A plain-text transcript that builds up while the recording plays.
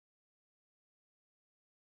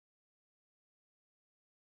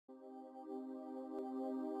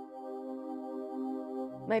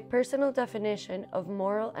My personal definition of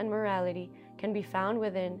moral and morality can be found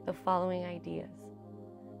within the following ideas: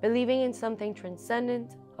 believing in something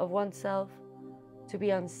transcendent of oneself, to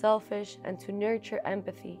be unselfish and to nurture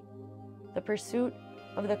empathy, the pursuit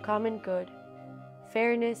of the common good,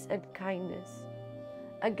 fairness and kindness,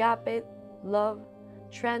 agape, love,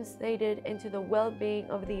 translated into the well-being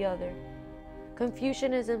of the other,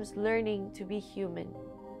 Confucianism's learning to be human,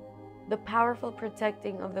 the powerful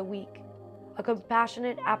protecting of the weak, a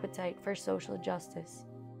compassionate appetite for social justice.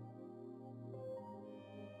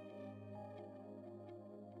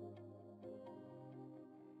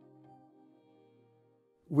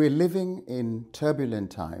 We're living in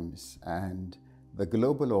turbulent times, and the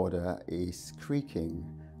global order is creaking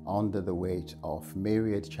under the weight of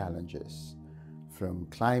myriad challenges, from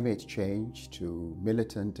climate change to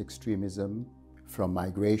militant extremism, from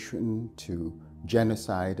migration to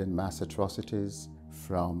genocide and mass atrocities,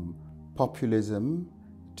 from populism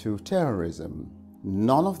to terrorism.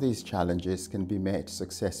 None of these challenges can be met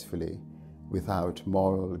successfully without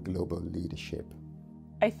moral global leadership.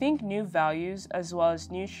 I think new values as well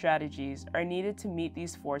as new strategies are needed to meet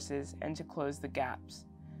these forces and to close the gaps.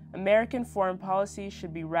 American foreign policy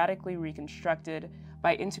should be radically reconstructed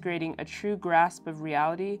by integrating a true grasp of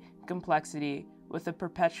reality and complexity with a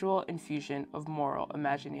perpetual infusion of moral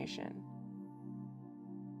imagination.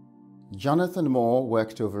 Jonathan Moore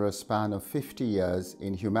worked over a span of 50 years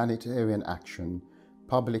in humanitarian action,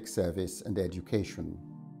 public service, and education.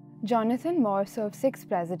 Jonathan Moore served 6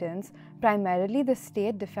 presidents, primarily the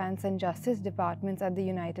State, Defense, and Justice Departments at the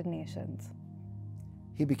United Nations.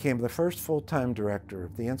 He became the first full-time director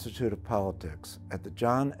of the Institute of Politics at the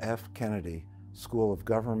John F. Kennedy School of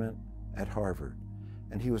Government at Harvard,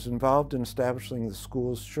 and he was involved in establishing the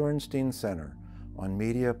school's Shorenstein Center on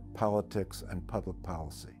Media, Politics, and Public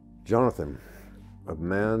Policy. Jonathan, a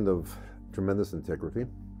man of tremendous integrity,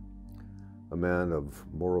 a man of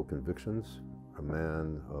moral convictions, a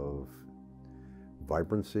man of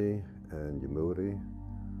vibrancy and humility,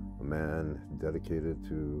 a man dedicated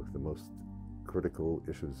to the most critical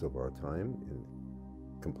issues of our time in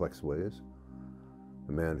complex ways,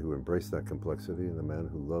 a man who embraced that complexity, and a man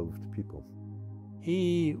who loved people.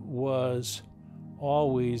 He was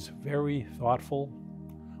always very thoughtful,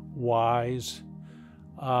 wise,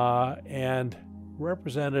 and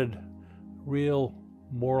represented real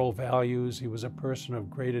moral values. He was a person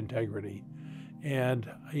of great integrity, and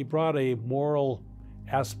he brought a moral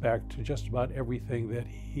aspect to just about everything that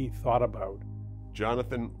he thought about.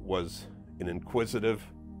 Jonathan was an inquisitive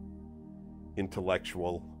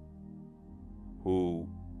intellectual who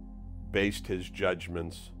based his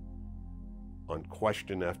judgments on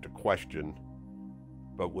question after question,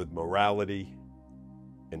 but with morality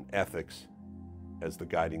and ethics as the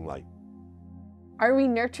guiding light. Are we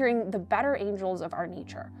nurturing the better angels of our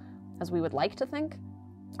nature, as we would like to think?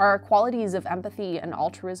 Are our qualities of empathy and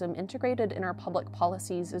altruism integrated in our public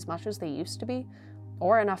policies as much as they used to be,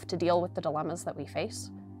 or enough to deal with the dilemmas that we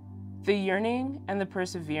face? The yearning and the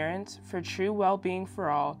perseverance for true well-being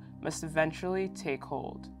for all must eventually take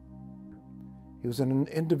hold. He was an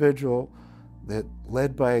individual that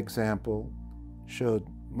led by example, showed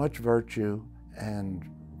much virtue, and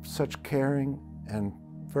such caring and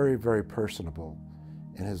very, very personable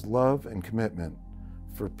in his love and commitment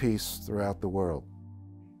for peace throughout the world.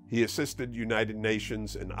 He assisted United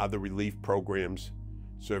Nations and other relief programs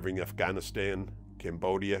serving Afghanistan,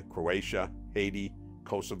 Cambodia, Croatia, Haiti,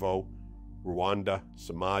 Kosovo, Rwanda,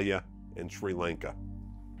 Somalia, and Sri Lanka.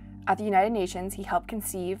 At the United Nations, he helped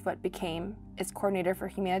conceive what became its coordinator for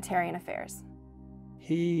humanitarian affairs.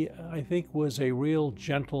 He, I think, was a real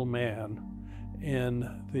gentleman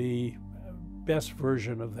in the best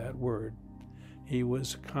version of that word. He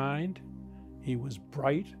was kind, he was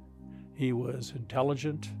bright, he was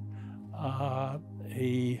intelligent, but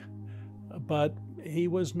he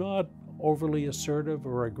was not overly assertive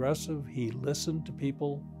or aggressive. He listened to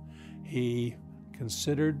people, he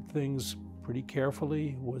considered things pretty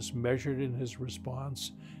carefully, was measured in his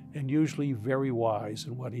response, and usually very wise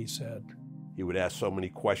in what he said. He would ask so many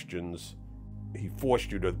questions. He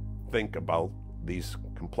forced you to think about these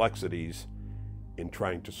complexities in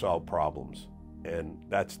trying to solve problems. And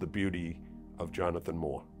that's the beauty of Jonathan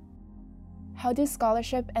Moore. How do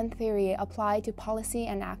scholarship and theory apply to policy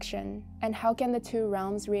and action, and how can the two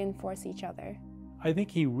realms reinforce each other? I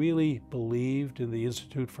think he really believed in the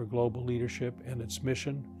Institute for Global Leadership and its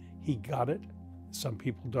mission. He got it, some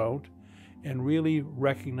people don't, and really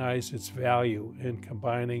recognized its value in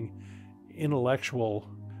combining intellectual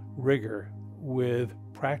rigor with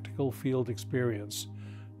practical field experience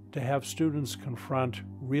to have students confront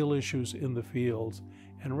real issues in the field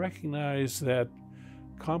and recognize that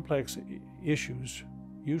complex issues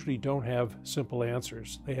usually don't have simple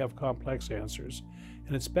answers. They have complex answers.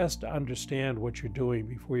 And it's best to understand what you're doing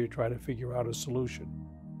before you try to figure out a solution.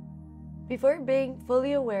 Before being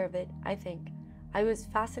fully aware of it, I think, I was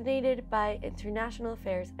fascinated by international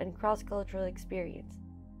affairs and cross-cultural experience.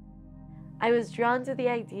 I was drawn to the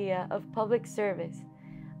idea of public service.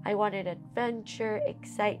 I wanted adventure,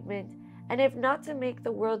 excitement, and if not to make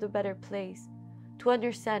the world a better place, to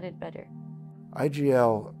understand it better.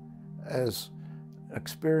 IGL, as an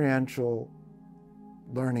experiential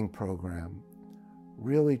learning program,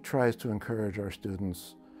 really tries to encourage our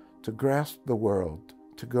students to grasp the world,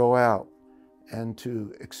 to go out and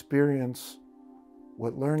to experience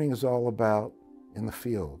what learning is all about in the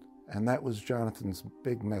field. And that was Jonathan's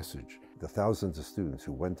big message. The thousands of students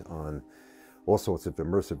who went on all sorts of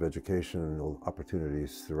immersive educational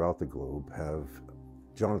opportunities throughout the globe have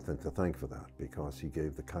Jonathan to thank for that, because he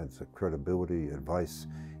gave the kinds of credibility, advice,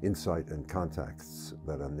 insight, and contacts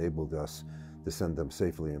that enabled us to send them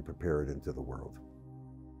safely and prepared into the world.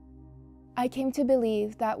 I came to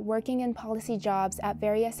believe that working in policy jobs at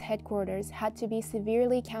various headquarters had to be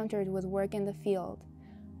severely countered with work in the field,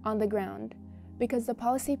 on the ground, because the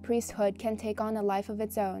policy priesthood can take on a life of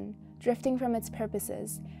its own, drifting from its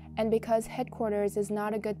purposes, and because headquarters is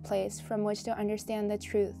not a good place from which to understand the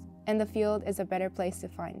truth, and the field is a better place to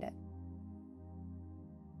find it.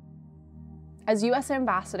 As U.S.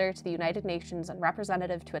 Ambassador to the United Nations and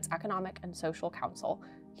representative to its Economic and Social Council,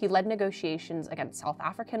 he led negotiations against South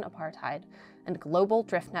African apartheid and global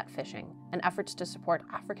drift net fishing and efforts to support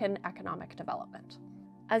African economic development.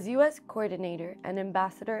 As U.S. Coordinator and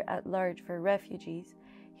Ambassador at Large for Refugees,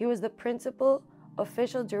 he was the principal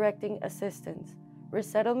official directing assistance,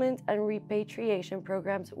 resettlement, and repatriation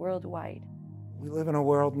programs worldwide. We live in a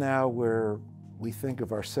world now where we think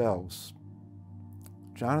of ourselves.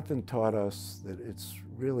 Jonathan taught us that it's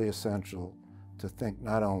really essential to think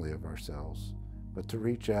not only of ourselves, but to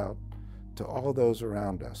reach out to all those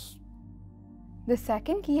around us. The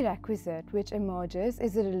second key requisite which emerges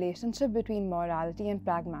is the relationship between morality and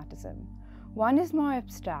pragmatism. One is more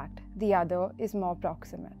abstract, the other is more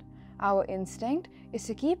proximate. Our instinct is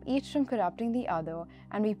to keep each from corrupting the other,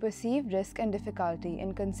 and we perceive risk and difficulty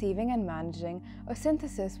in conceiving and managing a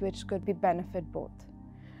synthesis which could benefit both.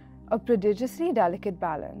 A prodigiously delicate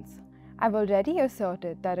balance. I've already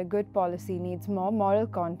asserted that a good policy needs more moral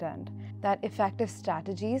content, that effective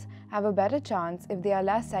strategies have a better chance if they are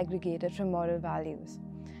less segregated from moral values.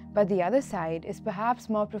 But the other side is perhaps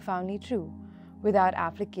more profoundly true. Without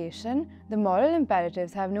application, the moral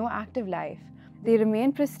imperatives have no active life. They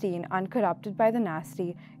remain pristine, uncorrupted by the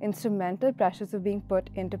nasty, instrumental pressures of being put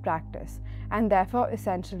into practice, and therefore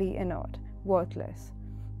essentially inert, worthless.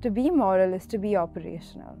 To be moral is to be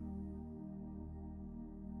operational.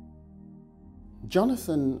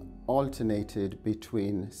 Jonathan alternated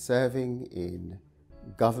between serving in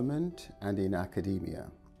government and in academia.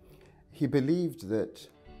 He believed that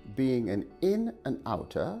being an in and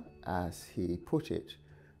outer, as he put it,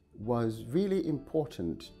 was really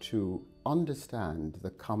important to understand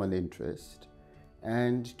the common interest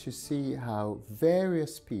and to see how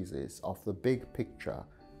various pieces of the big picture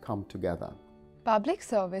come together. Public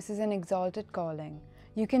service is an exalted calling.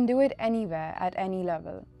 You can do it anywhere, at any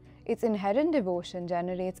level. Its inherent devotion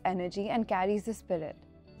generates energy and carries the spirit.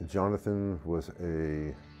 Jonathan was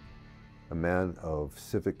a man of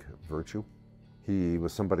civic virtue. He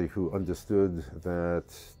was somebody who understood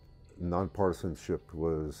that nonpartisanship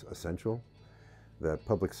was essential, that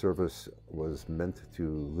public service was meant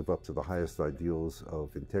to live up to the highest ideals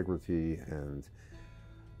of integrity and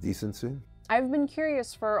decency. I've been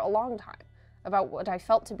curious for a long time about what I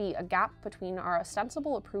felt to be a gap between our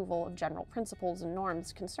ostensible approval of general principles and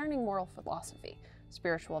norms concerning moral philosophy,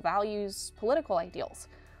 spiritual values, political ideals,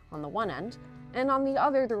 on the one end, and on the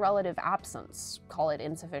other, the relative absence, call it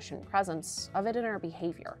insufficient presence, of it in our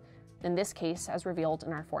behavior, in this case as revealed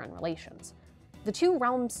in our foreign relations. The two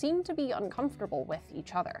realms seem to be uncomfortable with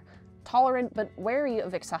each other, tolerant but wary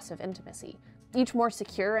of excessive intimacy, each more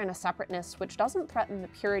secure in a separateness which doesn't threaten the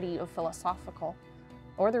purity of philosophical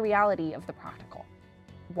or the reality of the practical.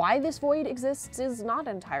 Why this void exists is not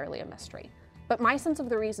entirely a mystery, but my sense of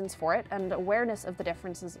the reasons for it and awareness of the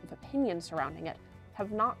differences of opinion surrounding it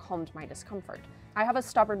have not calmed my discomfort. I have a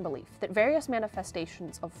stubborn belief that various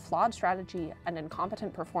manifestations of flawed strategy and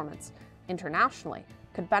incompetent performance internationally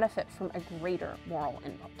could benefit from a greater moral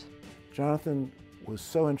input. Jonathan was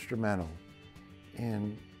so instrumental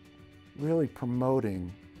in really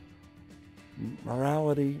promoting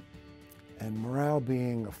morality, and morale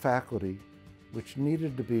being a faculty which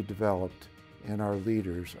needed to be developed in our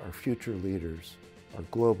leaders, our future leaders, our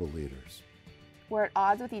global leaders. we're at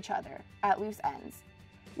odds with each other, at loose ends.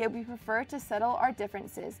 Yet we prefer to settle our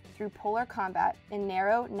differences through polar combat in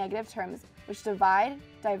narrow, negative terms which divide,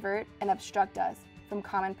 divert, and obstruct us from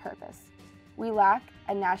common purpose. We lack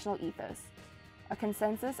a national ethos, a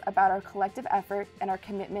consensus about our collective effort and our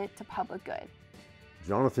commitment to public good.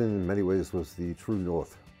 Jonathan, in many ways, was the true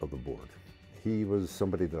north of the board. He was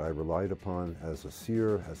somebody that I relied upon as a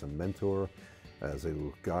seer, as a mentor, as a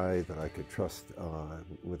guy that I could trust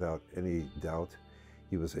without any doubt.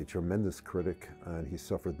 He was a tremendous critic, and he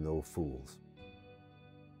suffered no fools.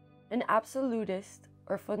 An absolutist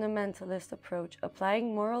or fundamentalist approach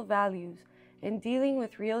applying moral values in dealing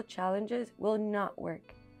with real challenges will not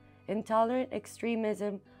work. Intolerant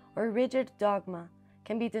extremism or rigid dogma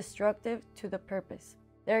can be destructive to the purpose.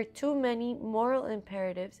 There are too many moral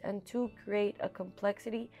imperatives and too great a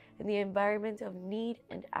complexity in the environment of need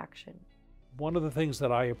and action. One of the things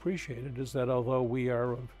that I appreciated is that although we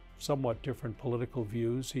are of somewhat different political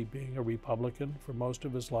views, he being a Republican for most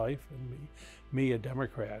of his life and me a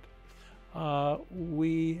Democrat,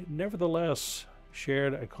 we nevertheless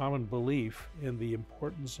shared a common belief in the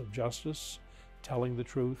importance of justice, telling the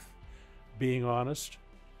truth, being honest.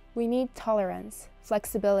 We need tolerance,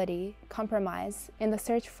 flexibility, compromise in the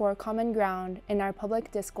search for common ground in our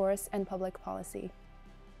public discourse and public policy.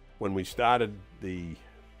 When we started the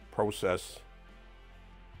process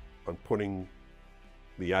on putting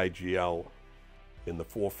the IGL in the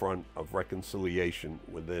forefront of reconciliation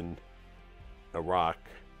within Iraq,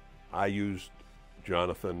 I used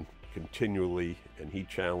Jonathan continually, and he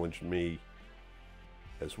challenged me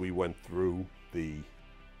as we went through the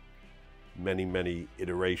many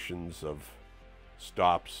iterations of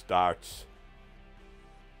stops, starts,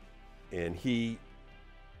 and he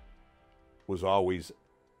was always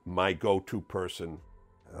my go-to person.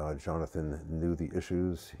 Jonathan knew the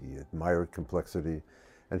issues, he admired complexity,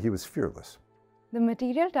 and he was fearless. The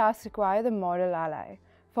material tasks require the moral ally.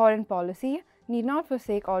 Foreign policy need not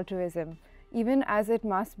forsake altruism, even as it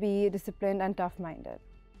must be disciplined and tough-minded.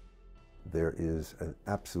 There is an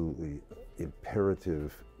absolutely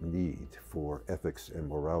imperative need for ethics and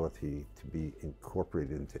morality to be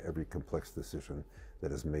incorporated into every complex decision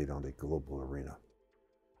that is made on a global arena.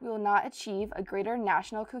 We will not achieve a greater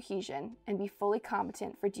national cohesion and be fully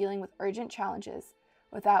competent for dealing with urgent challenges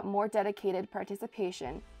without more dedicated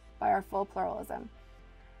participation by our full pluralism.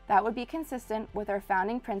 That would be consistent with our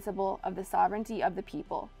founding principle of the sovereignty of the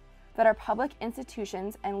people, that our public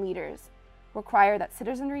institutions and leaders require that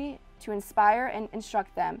citizenry to inspire and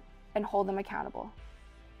instruct them and hold them accountable.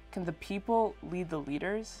 Can the people lead the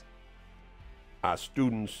leaders? Our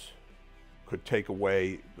students could take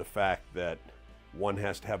away the fact that one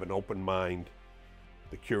has to have an open mind,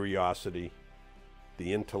 the curiosity,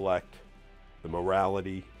 the intellect, the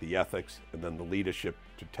morality, the ethics, and then the leadership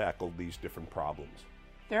to tackle these different problems.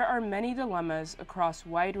 There are many dilemmas across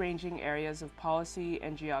wide-ranging areas of policy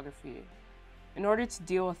and geography. In order to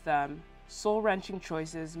deal with them, soul-wrenching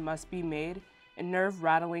choices must be made and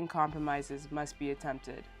nerve-rattling compromises must be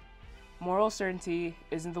attempted. Moral certainty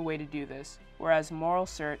isn't the way to do this, whereas moral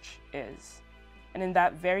search is. And in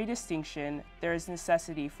that very distinction, there is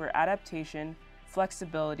necessity for adaptation,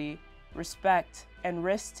 flexibility, respect, and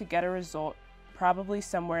risk to get a result probably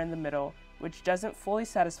somewhere in the middle, which doesn't fully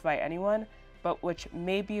satisfy anyone, but which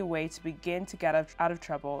may be a way to begin to get out of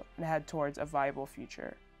trouble and head towards a viable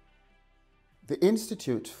future. The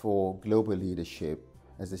Institute for Global Leadership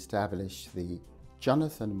has established the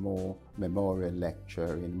Jonathan Moore Memorial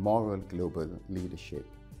Lecture in Moral Global Leadership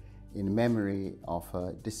in memory of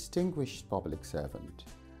a distinguished public servant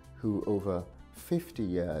who over 50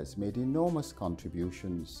 years made enormous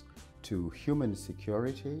contributions to human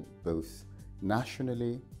security, both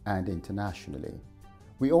nationally and internationally.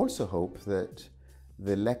 We also hope that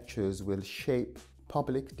the lectures will shape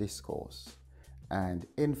public discourse and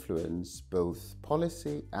influence both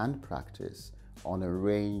policy and practice on a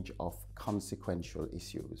range of consequential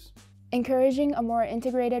issues. Encouraging a more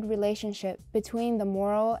integrated relationship between the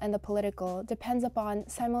moral and the political depends upon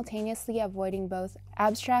simultaneously avoiding both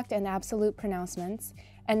abstract and absolute pronouncements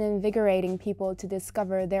and invigorating people to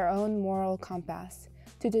discover their own moral compass,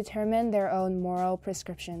 to determine their own moral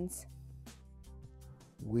prescriptions.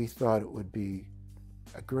 We thought it would be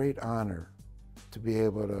a great honor to be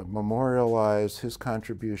able to memorialize his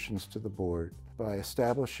contributions to the board by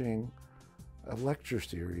establishing a lecture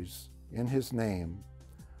series in his name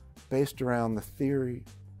based around the theory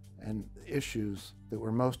and issues that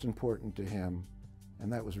were most important to him,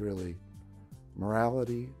 and that was really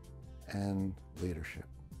morality and leadership.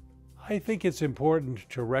 I think it's important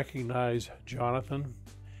to recognize Jonathan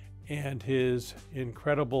and his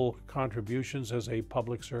incredible contributions as a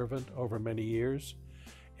public servant over many years,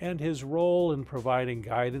 and his role in providing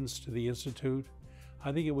guidance to the Institute.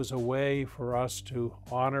 I think it was a way for us to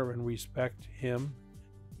honor and respect him.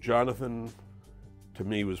 Jonathan, to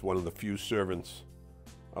me, was one of the few servants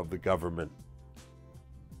of the government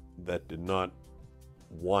that did not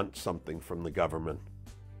want something from the government.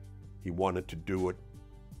 He wanted to do it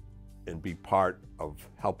and be part of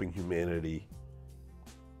helping humanity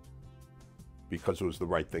because it was the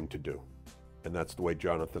right thing to do. And that's the way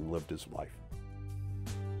Jonathan lived his life.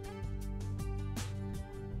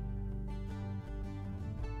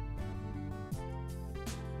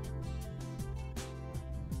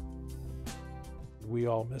 We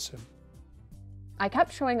all miss him. I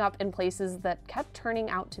kept showing up in places that kept turning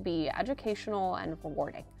out to be educational and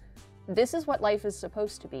rewarding. This is what life is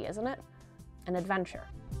supposed to be, isn't it? An adventure.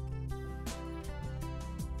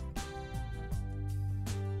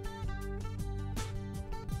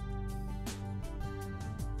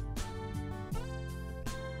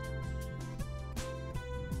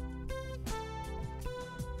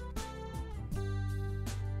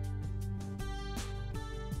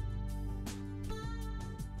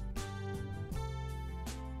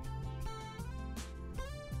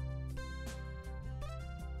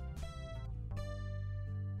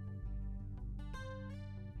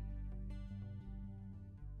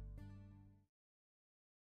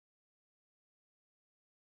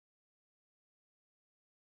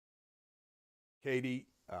 Katie,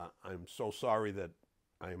 I'm so sorry that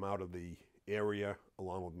I am out of the area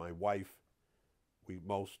along with my wife. We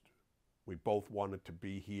both wanted to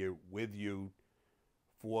be here with you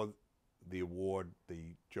for the award,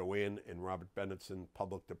 the Joanne and Robert Bennetson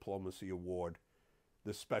Public Diplomacy Award.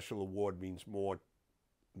 This special award means more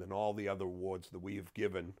than all the other awards that we have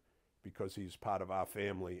given because he's part of our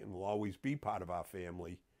family and will always be part of our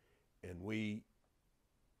family. And we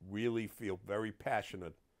really feel very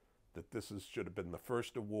passionate that should have been the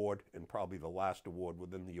first award and probably the last award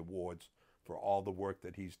within the awards for all the work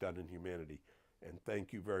that he's done in humanity. And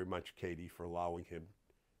thank you very much, Katie, for allowing him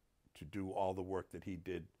to do all the work that he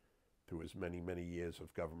did through his many, many years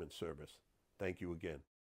of government service. Thank you again.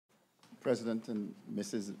 President and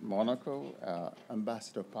Mrs. Monaco,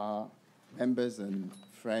 Ambassador Power, members and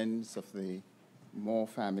friends of the Moore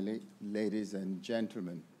family, ladies and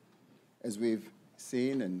gentlemen. As we've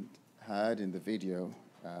seen and heard in the video,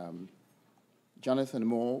 Jonathan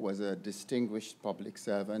Moore was a distinguished public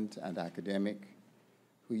servant and academic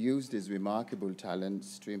who used his remarkable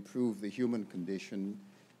talents to improve the human condition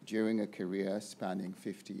during a career spanning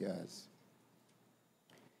 50 years.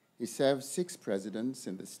 He served 6 presidents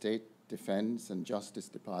in the State, Defense, and Justice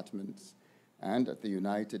Departments and at the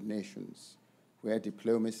United Nations, where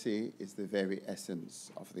diplomacy is the very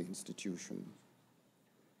essence of the institution.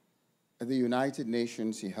 At the United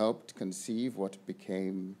Nations, he helped conceive what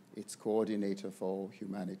became its coordinator for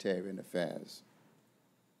humanitarian affairs.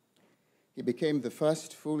 He became the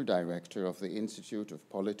first full director of the Institute of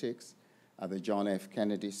Politics at the John F.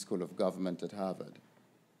 Kennedy School of Government at Harvard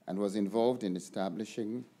and was involved in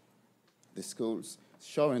establishing the school's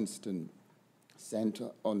Shorenstein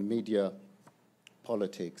Center on Media,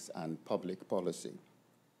 Politics, and Public Policy.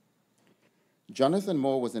 Jonathan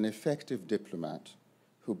Moore was an effective diplomat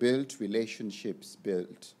who built relationships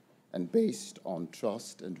built and based on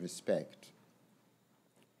trust and respect.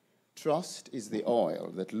 Trust is the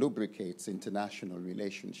oil that lubricates international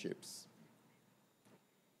relationships.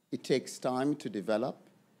 It takes time to develop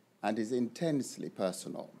and is intensely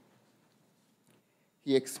personal.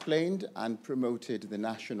 He explained and promoted the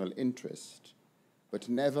national interest, but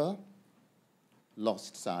never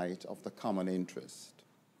lost sight of the common interest.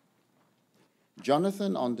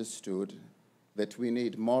 Jonathan understood that we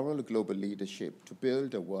need moral global leadership to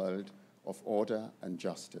build a world of order and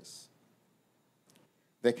justice.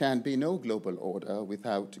 There can be no global order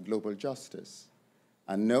without global justice,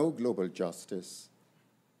 and no global justice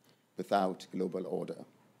without global order.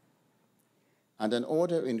 And an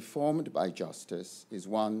order informed by justice is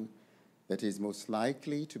one that is most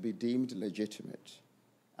likely to be deemed legitimate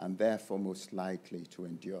and therefore most likely to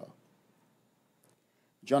endure.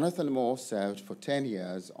 Jonathan Moore served for 10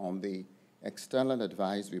 years on the External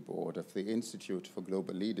Advisory Board of the Institute for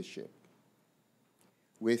Global Leadership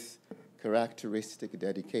with characteristic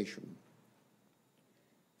dedication.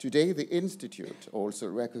 Today, the Institute also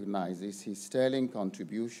recognizes his sterling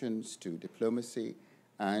contributions to diplomacy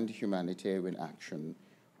and humanitarian action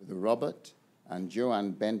with the Robert and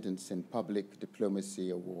Joanne Bennetson Public Diplomacy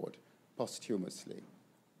Award posthumously.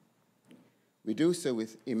 We do so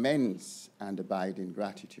with immense and abiding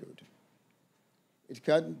gratitude. It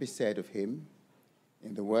couldn't be said of him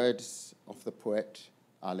In the words of the poet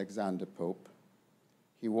Alexander Pope,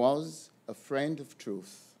 he was a friend of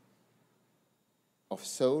truth, of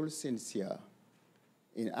soul sincere,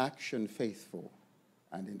 in action faithful,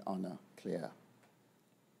 and in honor clear.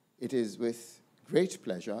 It is with great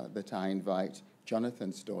pleasure that I invite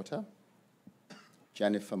Jonathan's daughter,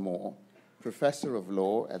 Jennifer Moore, Professor of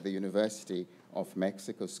Law at the University of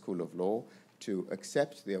Mexico School of Law, to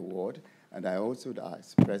accept the award. And I also would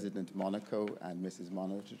ask President Monaco and Mrs.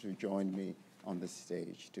 Monaco to join me on the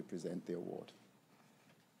stage to present the award.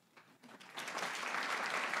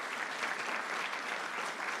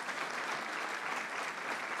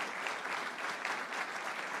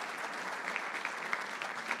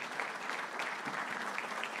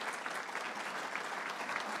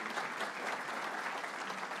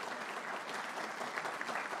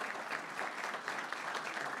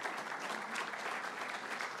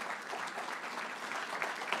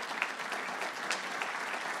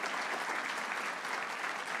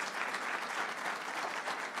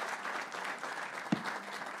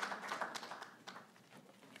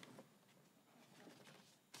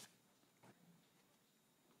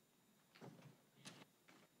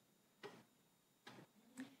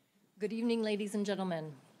 Good evening, ladies and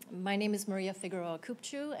gentlemen. My name is Maria Figueroa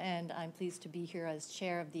Kupchu, and I'm pleased to be here as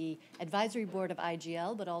chair of the advisory board of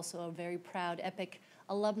IGL, but also a very proud EPIC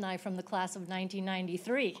alumni from the class of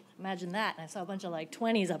 1993. Imagine that. I saw a bunch of like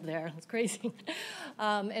 20s up there. It's crazy.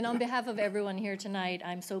 And on behalf of everyone here tonight,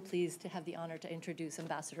 I'm so pleased to have the honor to introduce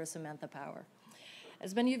Ambassador Samantha Power.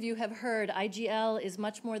 As many of you have heard, IGL is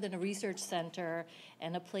much more than a research center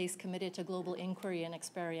and a place committed to global inquiry and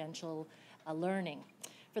experiential learning.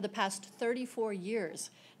 For the past 34 years,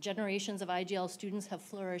 generations of IGL students have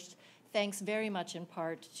flourished thanks very much in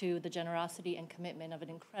part to the generosity and commitment of an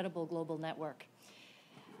incredible global network.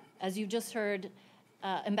 As you just heard,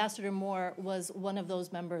 Ambassador Moore was one of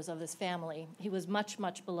those members of this family. He was much,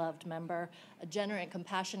 much beloved member, a generous,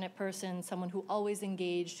 compassionate person, someone who always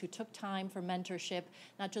engaged, who took time for mentorship,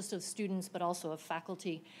 not just of students, but also of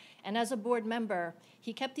faculty. And as a board member,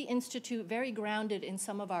 he kept the Institute very grounded in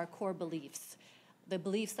some of our core beliefs, the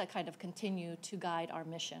beliefs that kind of continue to guide our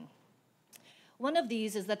mission. One of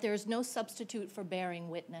these is that there is no substitute for bearing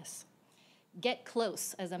witness. Get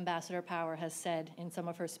close, as Ambassador Power has said in some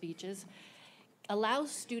of her speeches, allows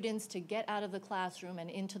students to get out of the classroom and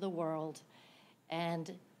into the world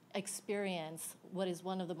and experience what is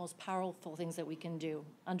one of the most powerful things that we can do,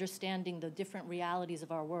 understanding the different realities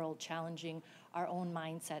of our world, challenging our own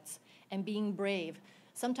mindsets, and being brave,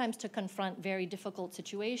 sometimes to confront very difficult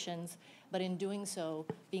situations, but in doing so,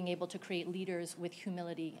 being able to create leaders with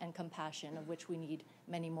humility and compassion, of which we need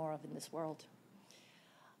many more of in this world.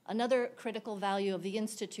 Another critical value of the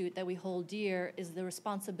Institute that we hold dear is the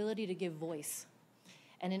responsibility to give voice.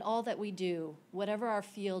 And in all that we do, whatever our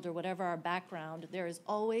field or whatever our background, there is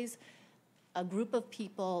always a group of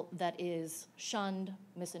people that is shunned,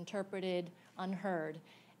 misinterpreted, unheard,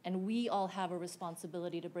 and we all have a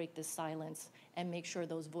responsibility to break this silence and make sure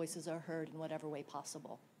those voices are heard in whatever way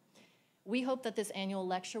possible. We hope that this annual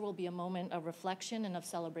lecture will be a moment of reflection and of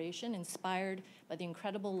celebration, inspired by the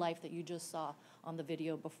incredible life that you just saw on the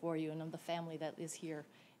video before you and of the family that is here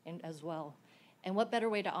as well. And what better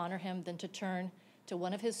way to honor him than to turn to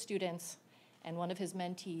one of his students and one of his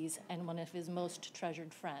mentees and one of his most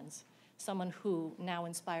treasured friends, someone who now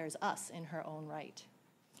inspires us in her own right.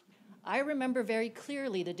 I remember very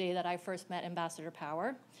clearly the day that I first met Ambassador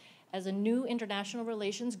Power. As a new international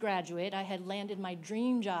relations graduate, I had landed my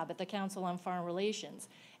dream job at the Council on Foreign Relations,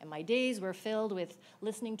 and my days were filled with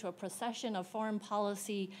listening to a procession of foreign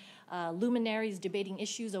policy luminaries debating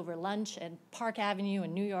issues over lunch at Park Avenue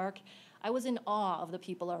in New York. I was in awe of the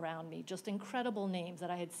people around me, just incredible names that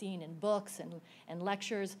I had seen in books and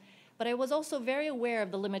lectures, but I was also very aware of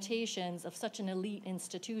the limitations of such an elite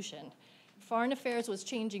institution. Foreign affairs was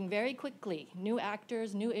changing very quickly, new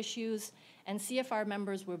actors, new issues, and CFR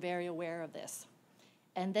members were very aware of this.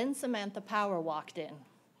 And then Samantha Power walked in.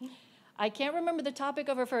 I can't remember the topic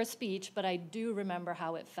of her first speech, but I do remember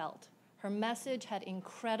how it felt. Her message had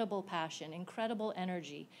incredible passion, incredible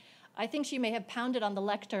energy. I think she may have pounded on the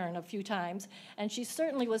lectern a few times, and she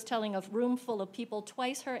certainly was telling a room full of people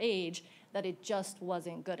twice her age that it just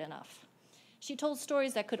wasn't good enough. She told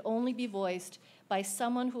stories that could only be voiced by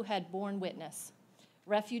someone who had borne witness.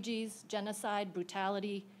 Refugees, genocide,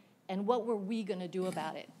 brutality, and what were we going to do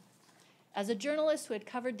about it? As a journalist who had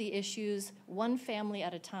covered the issues one family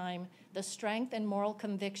at a time, the strength and moral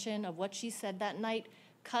conviction of what she said that night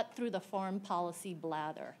cut through the foreign policy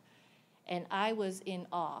blather. And I was in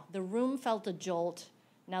awe. The room felt a jolt.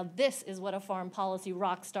 Now this is what a foreign policy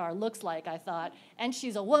rock star looks like, I thought, and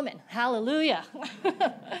she's a woman, hallelujah.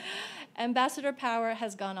 Ambassador Power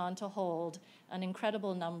has gone on to hold an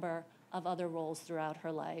incredible number of other roles throughout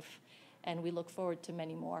her life, and we look forward to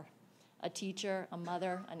many more. A teacher, a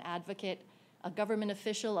mother, an advocate, a government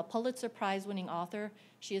official, a Pulitzer Prize-winning author.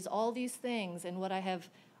 She is all these things, and what I have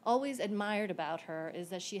always admired about her is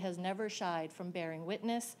that she has never shied from bearing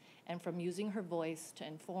witness and from using her voice to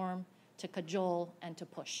inform, to cajole, and to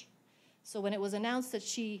push. So when it was announced that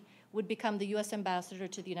she would become the U.S. ambassador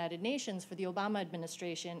to the United Nations for the Obama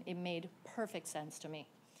administration, it made perfect sense to me.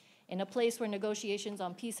 In a place where negotiations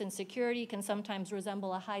on peace and security can sometimes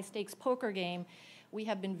resemble a high-stakes poker game, we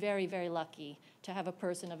have been very, very lucky to have a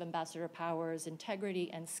person of Ambassador Power's integrity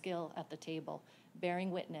and skill at the table,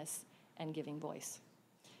 bearing witness and giving voice.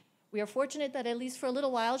 We are fortunate that at least for a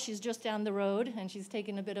little while, she's just down the road and she's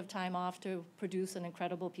taken a bit of time off to produce an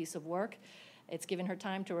incredible piece of work. It's given her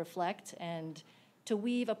time to reflect and to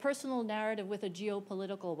weave a personal narrative with a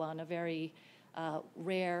geopolitical one, a very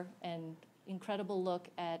rare and incredible look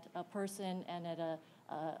at a person and at a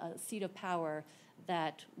seat of power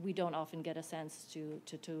that we don't often get a sense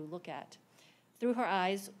to look at. Through her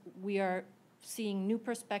eyes, we are seeing new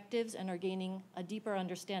perspectives and are gaining a deeper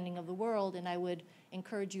understanding of the world, and I would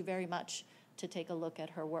encourage you very much to take a look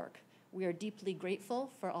at her work. We are deeply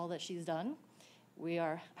grateful for all that she's done. We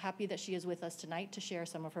are happy that she is with us tonight to share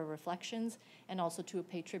some of her reflections and also to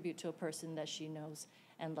pay tribute to a person that she knows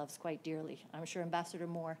and loves quite dearly. I'm sure Ambassador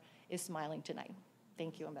Moore is smiling tonight.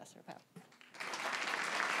 Thank you, Ambassador Power.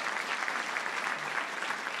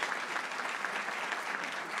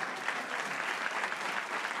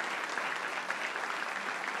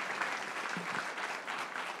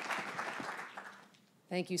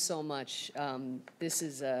 Thank you so much. This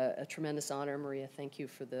is a tremendous honor, Maria. Thank you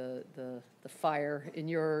for the fire in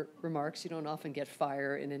your remarks. You don't often get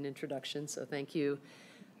fire in an introduction, so thank you.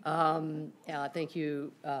 Thank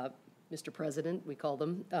you, Mr. President, we call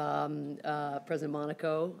them, President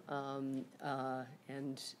Monaco,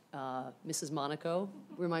 and Mrs. Monaco.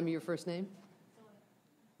 Remind me your first name?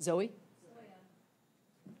 Zoe?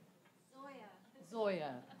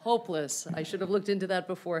 Zoya. Hopeless. I should have looked into that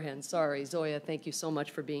beforehand. Sorry. Zoya, thank you so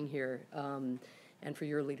much for being here and for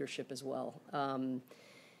your leadership as well.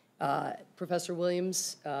 Professor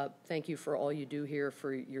Williams, thank you for all you do here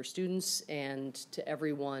for your students and to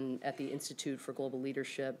everyone at the Institute for Global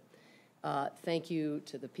Leadership. Thank you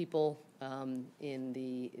to the people in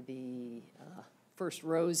the first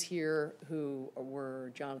rows here who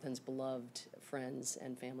were Jonathan's beloved friends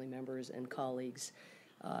and family members and colleagues.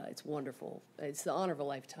 It's wonderful. It's the honor of a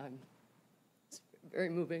lifetime. It's very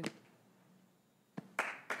moving.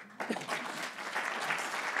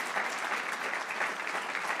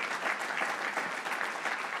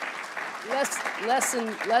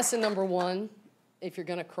 Lesson number one, if you're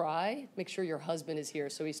going to cry, make sure your husband is here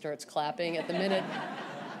so he starts clapping at the minute.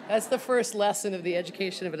 That's the first lesson of the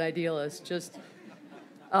education of an idealist. Just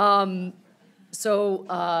So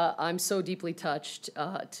I'm so deeply touched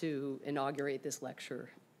to inaugurate this lecture.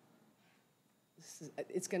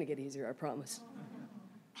 It's going to get easier, I promise.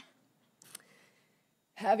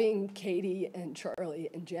 Having Katie and Charlie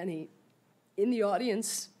and Jenny in the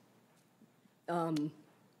audience,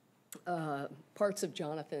 parts of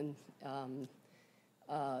Jonathan,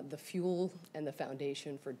 the fuel and the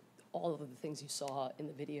foundation for all of the things you saw in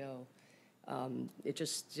the video, it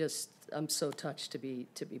just I'm so touched to be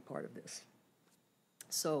part of this.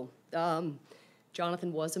 So,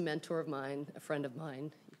 Jonathan was a mentor of mine, a friend of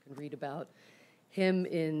mine. You can read about him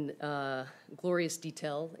in glorious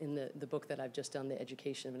detail in the book that I've just done, The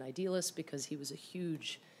Education of an Idealist, because he was a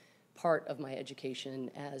huge part of my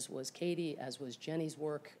education, as was Katie, as was Jenny's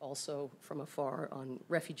work, also from afar on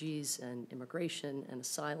refugees and immigration and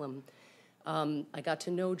asylum. I got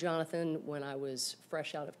to know Jonathan when I was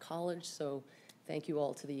fresh out of college, so thank you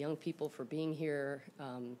all to the young people for being here.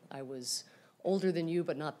 I was older than you,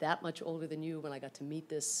 but not that much older than you when I got to meet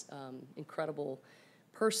this incredible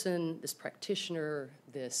person, this practitioner,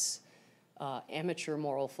 this amateur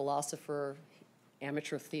moral philosopher,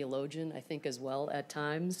 amateur theologian, I think, as well at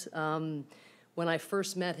times. When I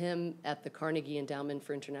first met him at the Carnegie Endowment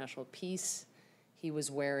for International Peace, he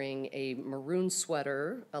was wearing a maroon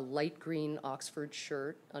sweater, a light green Oxford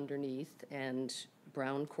shirt underneath, and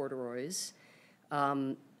brown corduroys.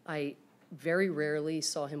 I very rarely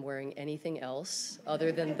saw him wearing anything else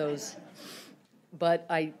other than those. But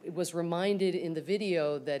I was reminded in the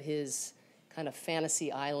video that his kind of fantasy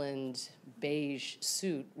island beige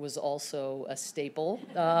suit was also a staple.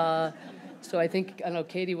 So I think, I don't know,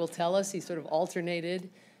 Katie will tell us, he sort of alternated.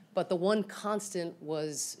 But the one constant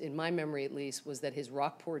was, in my memory at least, was that his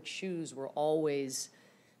Rockport shoes were always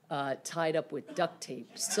tied up with duct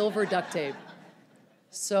tape, silver duct tape.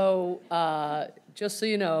 So just so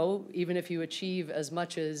you know, even if you achieve as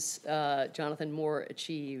much as Jonathan Moore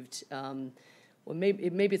achieved, well,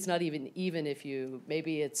 maybe it's not even if you,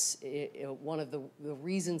 maybe it's one of the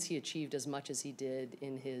reasons he achieved as much as he did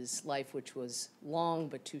in his life, which was long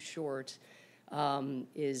but too short,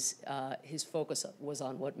 is his focus was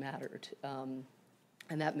on what mattered.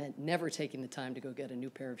 And that meant never taking the time to go get a new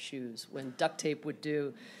pair of shoes when duct tape would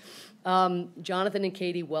do. Jonathan and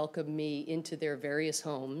Katie welcomed me into their various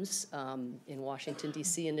homes in Washington,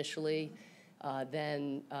 D.C. initially,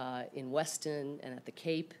 then in Weston and at the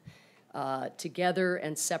Cape. Together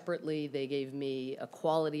and separately, they gave me a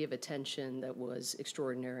quality of attention that was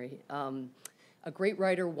extraordinary. A great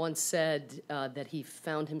writer once said that he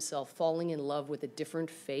found himself falling in love with a different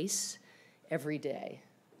face every day.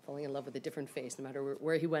 Falling in love with a different face, no matter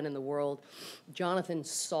where he went in the world. Jonathan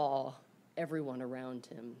saw everyone around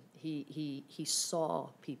him. He saw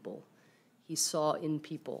people. He saw in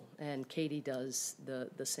people, and Katie does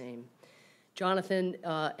the same. Jonathan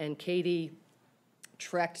and Katie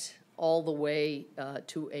trekked all the way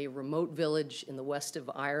to a remote village in the west of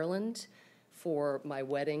Ireland for my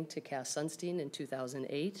wedding to Cass Sunstein in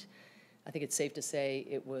 2008. I think it's safe to say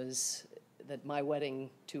it was that my wedding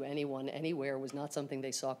to anyone, anywhere, was not something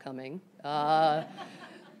they saw coming.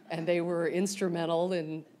 And they were instrumental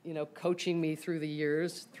in, coaching me through the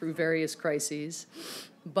years, through various crises.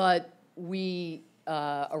 But we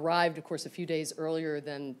arrived, of course, a few days earlier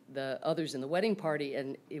than the others in the wedding party,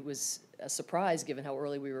 and it was a surprise, given how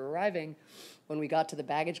early we were arriving. When we got to the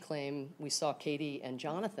baggage claim, we saw Katie and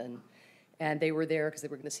Jonathan, and they were there because they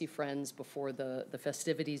were going to see friends before the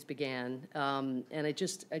festivities began. And I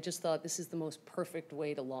just thought this is the most perfect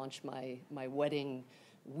way to launch my wedding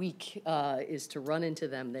week, is to run into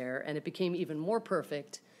them there. And it became even more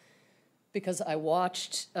perfect because I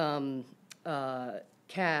watched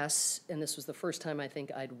Cass, and this was the first time I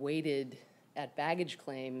think I'd waited at baggage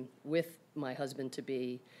claim with my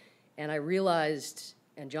husband-to-be, and I realized,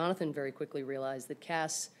 and Jonathan very quickly realized, that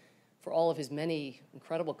Cass, for all of his many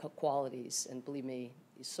incredible qualities, and believe me,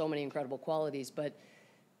 so many incredible qualities, but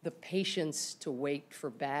the patience to wait for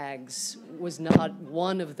bags was not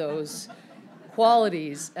one of those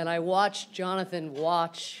qualities. And I watched Jonathan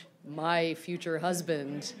watch my future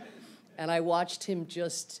husband, and I watched him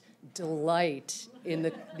just delight in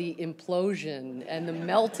the implosion and the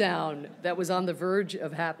meltdown that was on the verge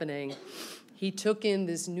of happening. He took in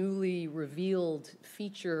this newly revealed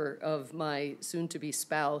feature of my soon-to-be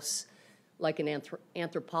spouse like an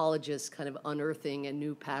anthropologist kind of unearthing a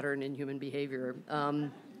new pattern in human behavior.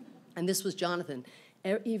 And this was Jonathan.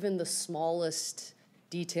 Even the smallest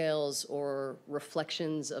details or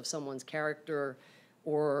reflections of someone's character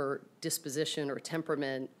or disposition or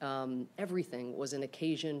temperament, everything was an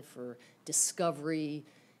occasion for discovery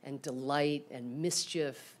and delight and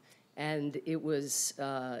mischief. And it was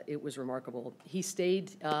remarkable. He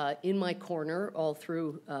stayed in my corner all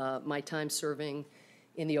through my time serving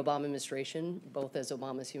in the Obama administration, both as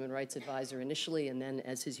Obama's human rights advisor initially and then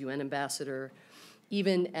as his UN ambassador.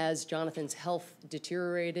 Even as Jonathan's health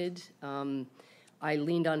deteriorated, I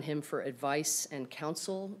leaned on him for advice and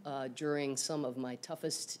counsel during some of my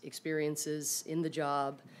toughest experiences in the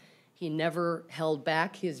job. He never held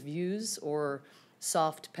back his views or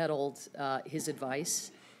soft-pedaled his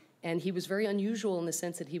advice. And he was very unusual in the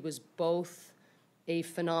sense that he was both a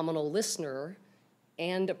phenomenal listener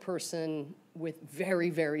and a person with very,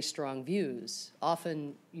 very strong views.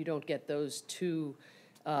 Often you don't get those two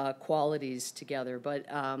qualities together, but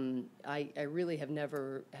I really have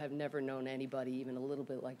never known anybody even a little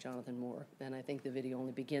bit like Jonathan Moore, and I think the video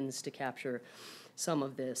only begins to capture some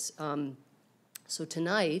of this. So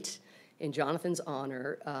tonight, in Jonathan's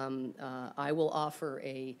honor, I will offer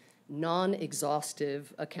a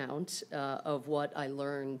non-exhaustive account of what I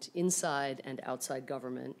learned inside and outside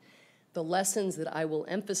government. The lessons that I will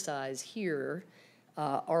emphasize here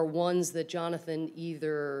are ones that Jonathan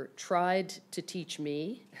either tried to teach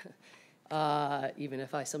me, even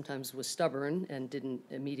if I sometimes was stubborn and didn't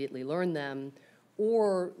immediately learn them,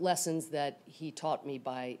 or lessons that he taught me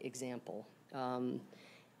by example.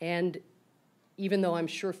 And even though I'm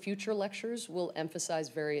sure future lectures will emphasize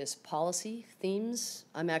various policy themes,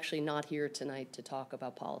 I'm actually not here tonight to talk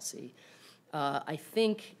about policy. I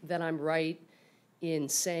think that I'm right in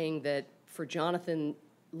saying that for Jonathan,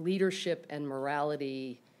 leadership and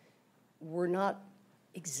morality were not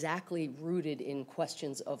exactly rooted in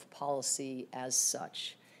questions of policy as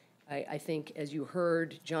such. I think, as you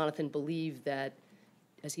heard, Jonathan believed that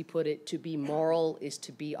as he put it, to be moral is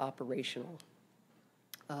to be operational.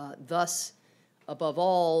 Thus, above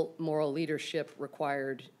all, moral leadership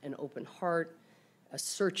required an open heart, a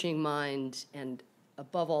searching mind, and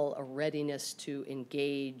above all, a readiness to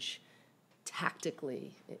engage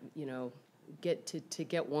tactically, you know, to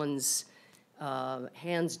get one's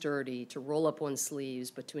hands dirty, to roll up one's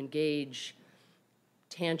sleeves, but to engage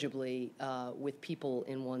tangibly with people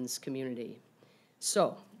in one's community.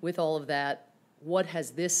 So, with all of that, what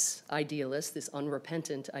has this idealist, this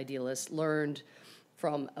unrepentant idealist, learned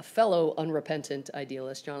from a fellow unrepentant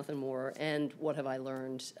idealist, Jonathan Moore, and what have I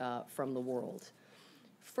learned from the world?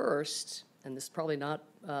 First, and this is probably not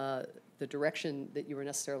the direction that you were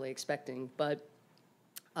necessarily expecting, but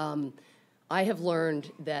I have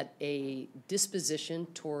learned that a disposition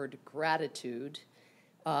toward gratitude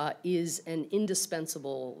is an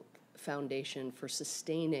indispensable foundation for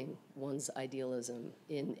sustaining one's idealism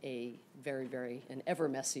in a an ever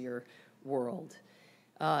messier world.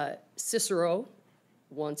 Cicero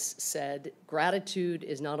once said, "Gratitude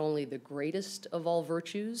is not only the greatest of all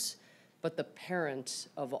virtues, but the parent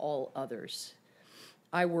of all others."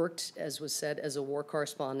 I worked, as was said, as a war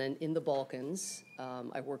correspondent in the Balkans.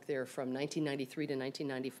 I worked there from 1993 to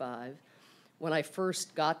 1995. When I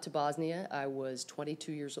first got to Bosnia, I was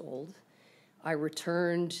 22 years old. I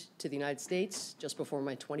returned to the United States just before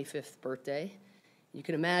my 25th birthday. You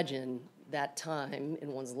can imagine that time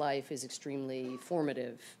in one's life is extremely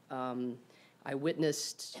formative. I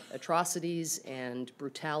witnessed atrocities and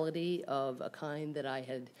brutality of a kind that I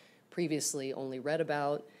had previously only read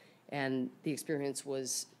about, and the experience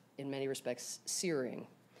was, in many respects, searing.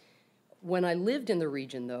 When I lived in the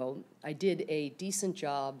region, though, I did a decent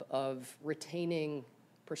job of retaining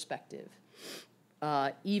perspective,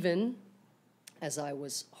 even as I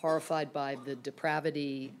was horrified by the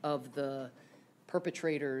depravity of the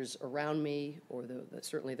perpetrators around me, or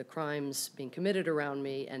certainly the crimes being committed around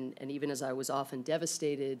me, and even as I was often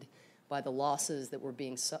devastated by the losses that were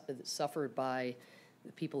being suffered by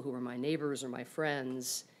the people who were my neighbors or my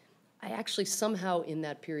friends, I actually somehow in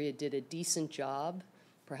that period did a decent job,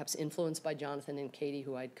 perhaps influenced by Jonathan and Katie,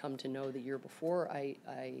 who I'd come to know the year before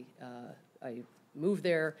I moved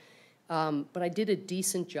there, but I did a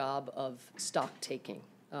decent job of stock taking,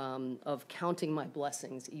 of counting my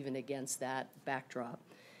blessings even against that backdrop.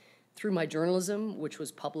 Through my journalism, which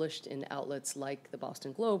was published in outlets like the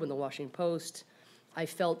Boston Globe and the Washington Post, I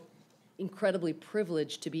felt incredibly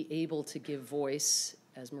privileged to be able to give voice,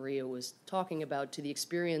 as Maria was talking about, to the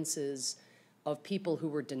experiences of people who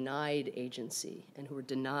were denied agency and who were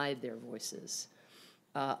denied their voices.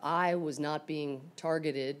 I was not being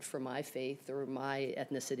targeted for my faith or my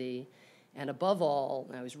ethnicity, and above all,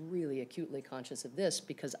 and I was really acutely conscious of this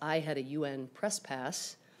because I had a UN press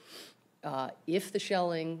pass. If the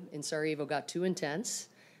shelling in Sarajevo got too intense,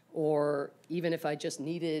 or even if I just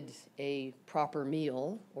needed a proper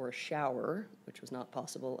meal or a shower, which was not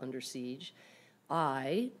possible under siege,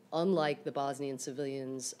 I, unlike the Bosnian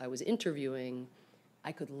civilians I was interviewing,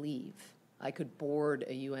 I could leave. I could board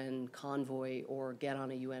a UN convoy or get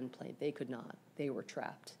on a UN plane. They could not. They were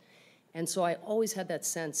trapped. And so I always had that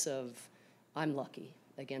sense of, I'm lucky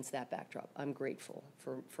against that backdrop. I'm grateful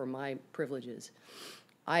for my privileges.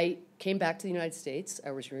 I came back to the United States.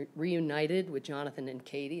 I was reunited with Jonathan and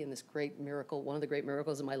Katie in this great miracle, one of the great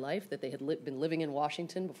miracles of my life, that they had been living in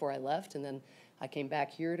Washington before I left, and then I came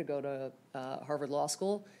back here to go to Harvard Law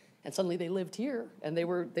School, and suddenly they lived here, and they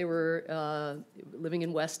were living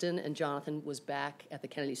in Weston, and Jonathan was back at the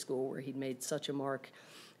Kennedy School where he'd made such a mark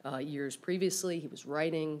years previously. He was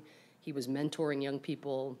writing, he was mentoring young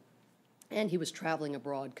people, and he was traveling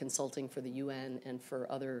abroad consulting for the UN and for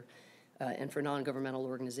other and for non-governmental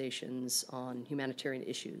organizations on humanitarian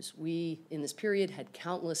issues. We, in this period, had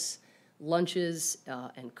countless lunches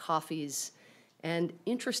and coffees, and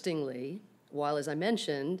interestingly, while, as I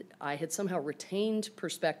mentioned, I had somehow retained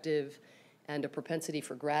perspective and a propensity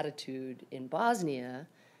for gratitude in Bosnia,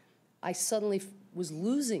 I suddenly was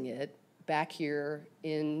losing it back here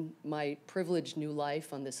in my privileged new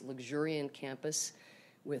life on this luxuriant campus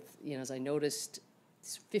with, as I noticed,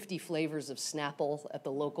 50 flavors of Snapple at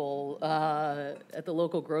the local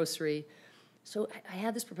grocery. So I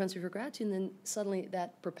had this propensity for gratitude, and then suddenly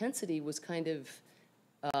that propensity was kind of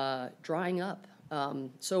drying up.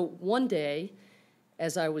 So one day,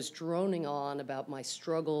 as I was droning on about my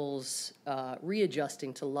struggles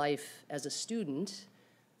readjusting to life as a student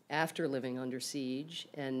after living under siege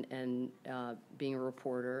and being a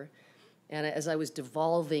reporter, and as I was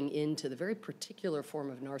devolving into the very particular form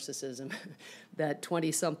of narcissism that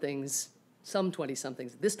 20-somethings, some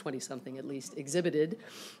 20-somethings, this 20-something at least, exhibited,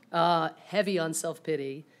 heavy on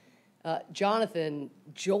self-pity, Jonathan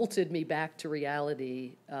jolted me back to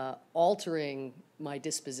reality, altering my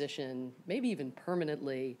disposition, maybe even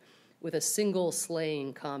permanently, with a single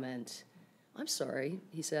slaying comment. "I'm sorry,"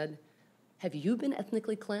 he said, "have you been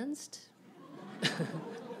ethnically cleansed?"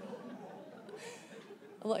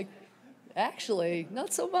 I'm like, actually,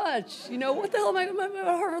 not so much. You know, what the hell am I at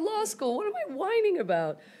Harvard Law School? What am I whining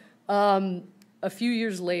about? A few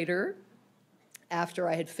years later, after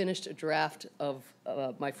I had finished a draft of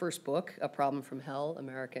my first book, A Problem from Hell,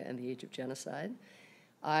 America and the Age of Genocide,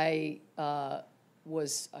 I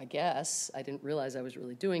guess, I didn't realize I was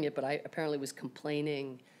really doing it, but I apparently was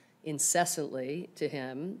complaining incessantly to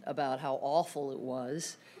him about how awful it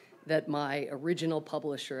was that my original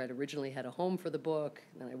publisher had originally had a home for the book,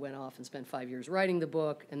 and then I went off and spent 5 years writing the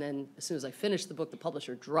book, and then as soon as I finished the book, the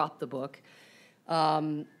publisher dropped the book.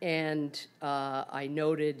 I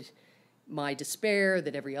noted my despair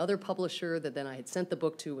that every other publisher that then I had sent the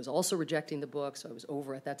book to was also rejecting the book, so I was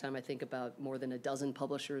over at that time, I think about more than a dozen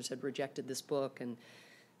publishers had rejected this book, and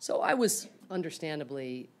so I was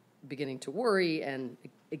understandably beginning to worry, and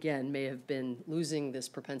again, may have been losing this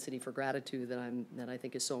propensity for gratitude that I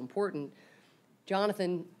think is so important.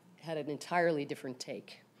 Jonathan had an entirely different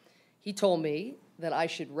take. He told me that I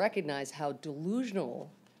should recognize how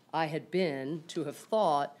delusional I had been to have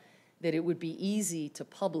thought that it would be easy to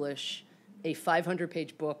publish a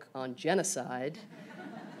 500-page book on genocide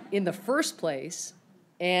in the first place.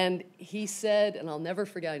 And he said, and I'll never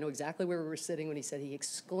forget, I know exactly where we were sitting when he said, he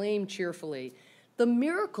exclaimed cheerfully, "The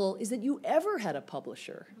miracle is that you ever had a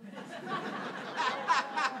publisher."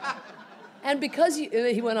 And because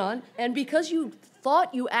he went on, and because you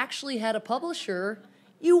thought you actually had a publisher,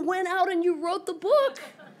 you went out and you wrote the book.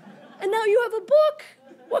 And now you have a book.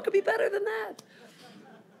 What could be better than that?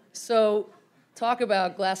 So talk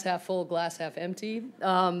about glass half full, glass half empty.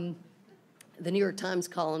 The New York Times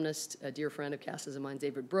columnist, a dear friend of Cass's and mine,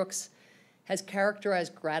 David Brooks, has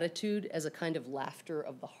characterized gratitude as a kind of laughter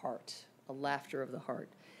of the heart, a laughter of the heart.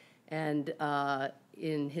 And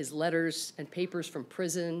in his letters and papers from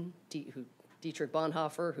prison, Dietrich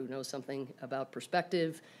Bonhoeffer, who knows something about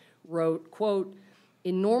perspective, wrote, quote,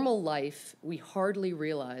 "In normal life, we hardly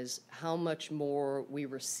realize how much more we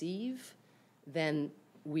receive than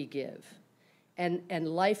we give. And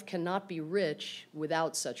life cannot be rich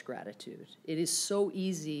without such gratitude. It is so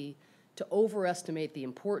easy to overestimate the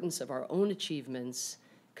importance of our own achievements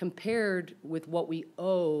compared with what we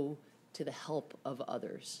owe to the help of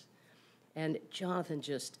others." And Jonathan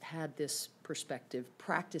just had this perspective,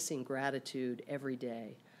 practicing gratitude every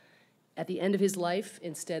day. At the end of his life,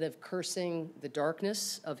 instead of cursing the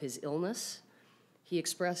darkness of his illness, he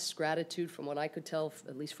expressed gratitude, from what I could tell,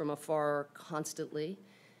 at least from afar, constantly,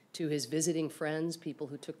 to his visiting friends, people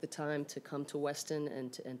who took the time to come to Weston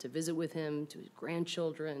and to visit with him, to his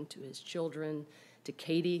grandchildren, to his children, to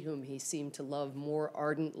Katie, whom he seemed to love more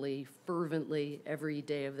ardently, fervently every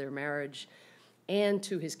day of their marriage, and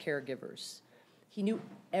to his caregivers. He knew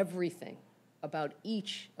everything about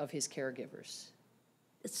each of his caregivers.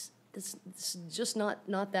 It's just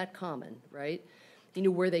not that common, right? He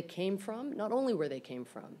knew where they came from, not only where they came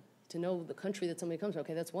from. To know the country that somebody comes from,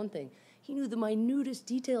 okay, that's one thing. He knew the minutest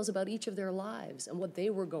details about each of their lives and what they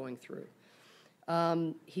were going through.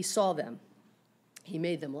 He saw them. He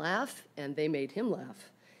made them laugh, and they made him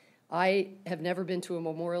laugh. I have never been to a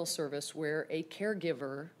memorial service where a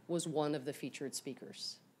caregiver was one of the featured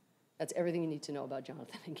speakers. That's everything you need to know about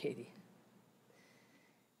Jonathan and Katie.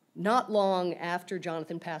 Not long after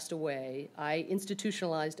Jonathan passed away, I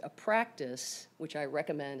institutionalized a practice, which I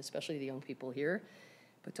recommend, especially to the young people here,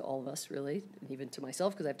 but to all of us, really, and even to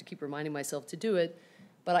myself, because I have to keep reminding myself to do it.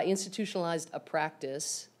 But I institutionalized a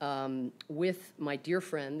practice with my dear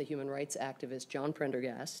friend, the human rights activist, John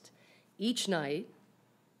Prendergast. Each night,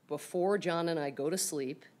 before John and I go to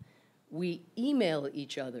sleep, we email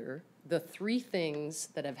each other the 3 things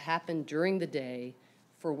that have happened during the day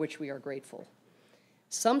for which we are grateful.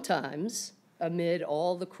 Sometimes, amid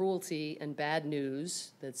all the cruelty and bad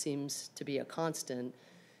news that seems to be a constant,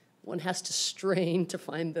 one has to strain to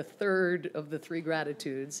find the 3rd of the 3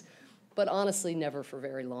 gratitudes, but honestly, never for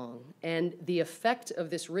very long. And the effect of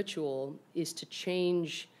this ritual is to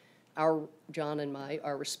change John and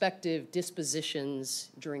our respective dispositions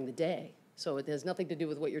during the day. So it has nothing to do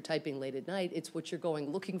with what you're typing late at night, it's what you're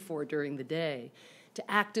going looking for during the day, to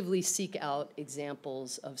actively seek out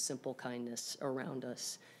examples of simple kindness around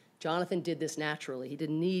us. Jonathan did this naturally. He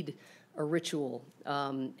didn't need a ritual.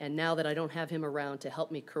 And now that I don't have him around to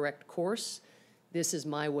help me correct course, this is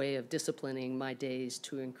my way of disciplining my days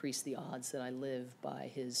to increase the odds that I live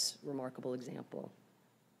by his remarkable example.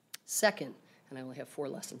 Second, and I only have 4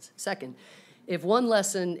 lessons. Second, If one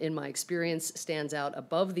lesson in my experience stands out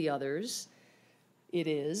above the others, it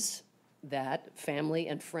is that family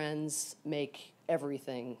and friends make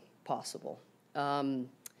everything possible.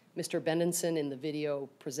 Mr. Benenson in the video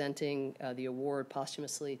presenting the award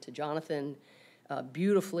posthumously to Jonathan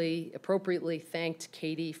beautifully, appropriately thanked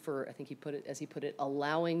Katie for, I think he put it, as he put it,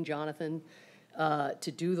 allowing Jonathan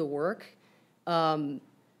to do the work.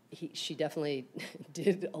 She definitely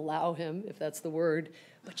did allow him, if that's the word,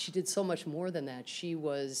 but she did so much more than that. She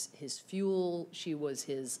was his fuel, she was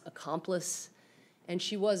his accomplice, and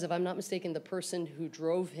she was, if I'm not mistaken, the person who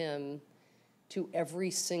drove him to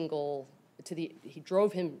every single, he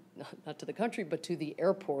drove him, not to the country, but to the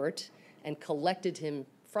airport and collected him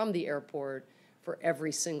from the airport for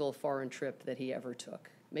every single foreign trip that he ever took.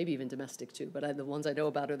 Maybe even domestic too, but the ones I know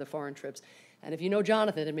about are the foreign trips. And if you know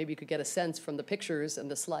Jonathan, and maybe you could get a sense from the pictures and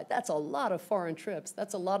the slide, that's a lot of foreign trips.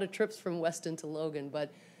 That's a lot of trips from Weston to Logan,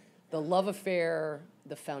 but the love affair,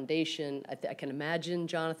 the foundation, I can imagine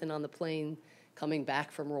Jonathan on the plane coming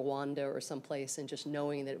back from Rwanda or someplace and just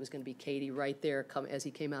knowing that it was going to be Katie right there as he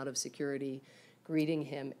came out of security, greeting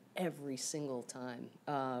him every single time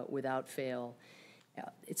without fail.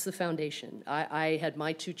 It's the foundation. I had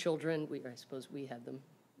my two children, I suppose we had them,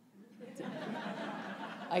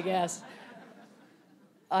 I guess.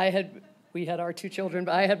 We had our two children,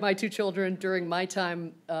 but I had my two children during my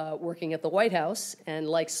time working at the White House, and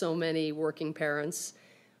like so many working parents,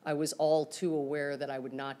 I was all too aware that I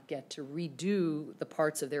would not get to redo the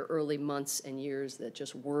parts of their early months and years that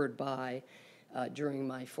just whirred by during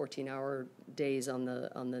my 14-hour days on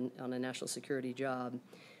a national security job.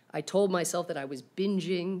 I told myself that I was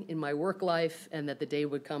binging in my work life and that the day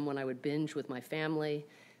would come when I would binge with my family,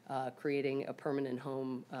 creating a permanent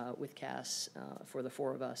home with Cass for the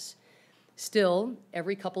four of us. Still,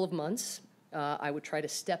 every couple of months, I would try to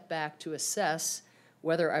step back to assess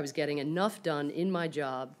whether I was getting enough done in my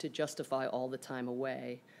job to justify all the time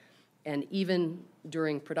away. And even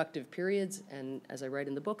during productive periods, and as I write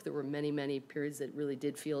in the book, there were many, many periods that really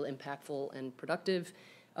did feel impactful and productive,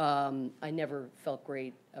 I never felt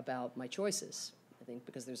great about my choices, I think,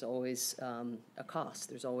 because there's always a cost.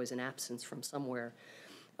 There's always an absence from somewhere.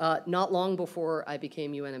 Not long before I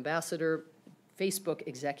became UN ambassador, Facebook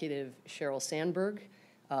executive Sheryl Sandberg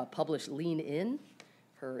published Lean In,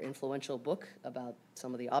 her influential book about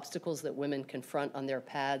some of the obstacles that women confront on their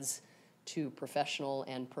paths to professional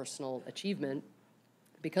and personal achievement.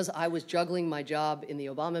 Because I was juggling my job in the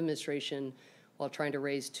Obama administration while trying to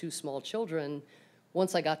raise two small children,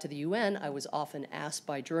 once I got to the UN, I was often asked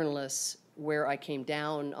by journalists where I came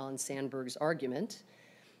down on Sandberg's argument.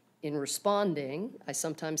 In responding, I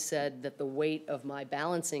sometimes said that the weight of my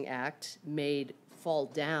balancing act made fall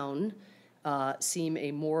down seem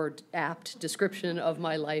a more apt description of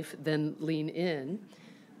my life than lean in.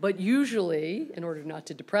 But usually, in order not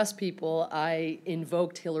to depress people, I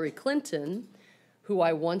invoked Hillary Clinton, who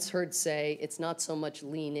I once heard say, it's not so much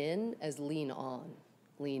lean in as lean on.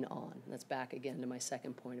 Lean on. And that's back again to my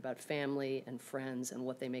second point about family and friends and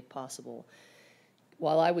what they make possible.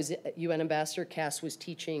 While I was UN ambassador, Cass was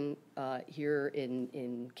teaching here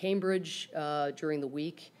in Cambridge during the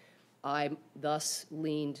week. I thus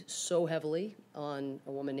leaned so heavily on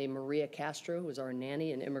a woman named Maria Castro, who was our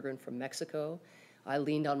nanny, an immigrant from Mexico. I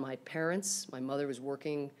leaned on my parents. My mother was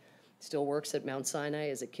working, still works at Mount Sinai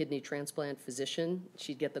as a kidney transplant physician.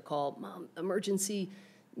 She'd get the call, Mom, emergency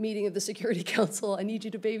meeting of the Security Council. I need you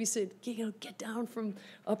to babysit. Get down from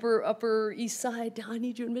Upper East Side. I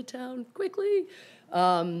need you in Midtown, quickly.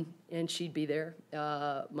 And she'd be there.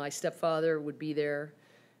 My stepfather would be there.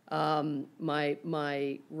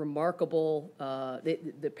 My remarkable,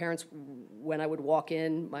 the parents, when I would walk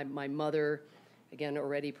in, my mother, again,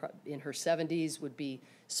 already in her 70s, would be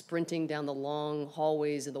sprinting down the long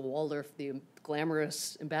hallways of the Waldorf, the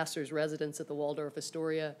glamorous ambassador's residence at the Waldorf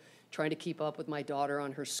Astoria, trying to keep up with my daughter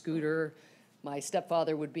on her scooter. My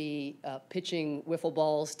stepfather would be pitching wiffle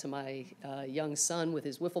balls to my young son with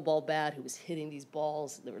his wiffle ball bat, who was hitting these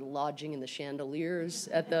balls that were lodging in the chandeliers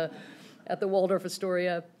at the Waldorf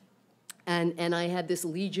Astoria. And I had this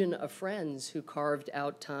legion of friends who carved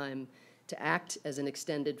out time to act as an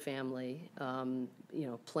extended family,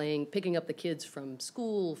 picking up the kids from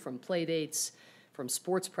school, from play dates, from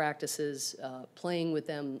sports practices, playing with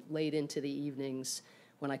them late into the evenings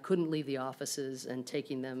when I couldn't leave the offices, and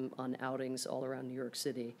taking them on outings all around New York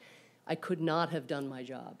City. I could not have done my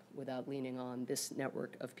job without leaning on this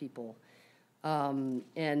network of people.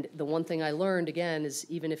 And the one thing I learned, again, is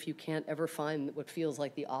even if you can't ever find what feels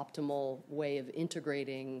like the optimal way of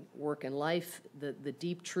integrating work and life, the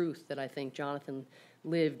deep truth that I think Jonathan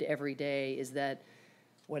lived every day is that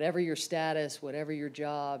whatever your status, whatever your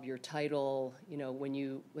job, your title, you know,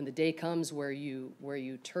 when the day comes where you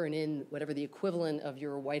turn in whatever the equivalent of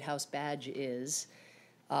your White House badge is,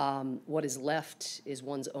 what is left is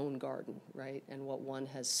one's own garden, right? And what one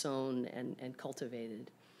has sown and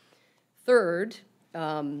cultivated. Third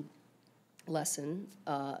lesson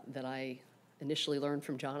that I initially learned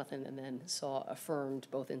from Jonathan and then saw affirmed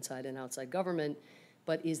both inside and outside government,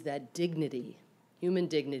 but is that dignity, human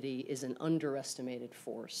dignity, is an underestimated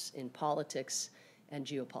force in politics and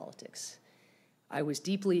geopolitics. I was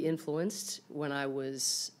deeply influenced when I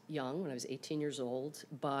was young, when I was 18 years old,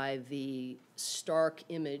 by the stark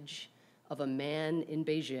image of a man in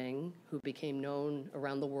Beijing who became known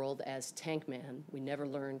around the world as Tank Man. We never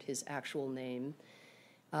learned his actual name.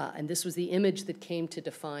 And this was the image that came to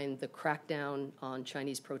define the crackdown on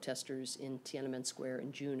Chinese protesters in Tiananmen Square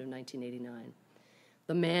in June of 1989.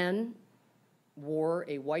 The man wore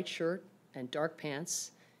a white shirt and dark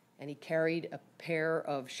pants, and he carried a pair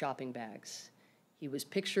of shopping bags. He was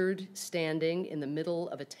pictured standing in the middle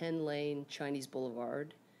of a 10-lane Chinese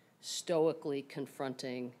boulevard, stoically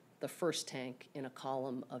confronting the first tank in a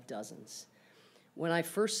column of dozens. When I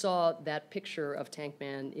first saw that picture of Tank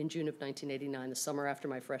Man in June of 1989, the summer after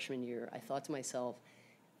my freshman year, I thought to myself,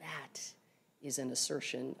 that is an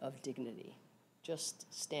assertion of dignity.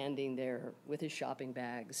 Just standing there with his shopping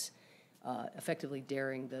bags, effectively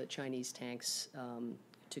daring the Chinese tanks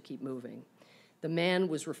to keep moving. The man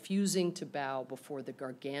was refusing to bow before the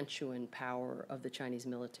gargantuan power of the Chinese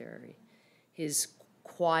military. His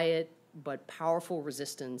quiet but powerful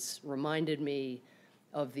resistance reminded me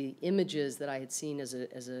of the images that I had seen as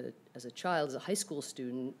a child, as a high school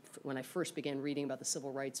student, when I first began reading about the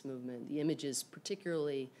civil rights movement, the images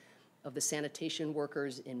particularly of the sanitation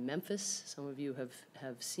workers in Memphis. Some of you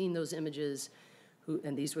have seen those images,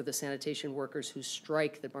 and these were the sanitation workers whose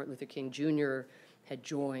strike that Martin Luther King Jr. had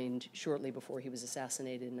joined shortly before he was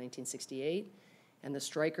assassinated in 1968. And the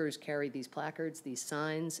strikers carried these placards, these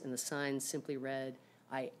signs, and the signs simply read,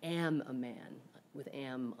 "I am a man," with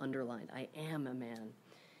 "am" underlined, "I am a man."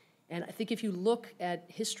 And I think if you look at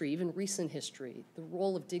history, even recent history, the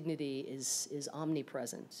role of dignity is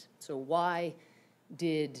omnipresent. So why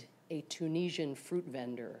did a Tunisian fruit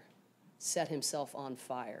vendor set himself on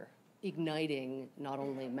fire, igniting not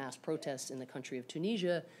only mass protests in the country of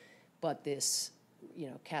Tunisia, but this, you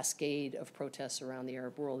know, cascade of protests around the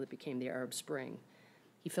Arab world that became the Arab Spring?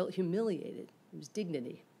 He felt humiliated. It was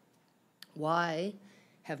dignity. Why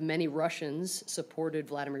have many Russians supported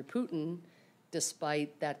Vladimir Putin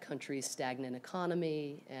despite that country's stagnant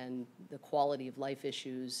economy and the quality of life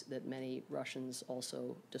issues that many Russians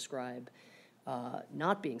also describe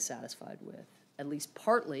not being satisfied with? At least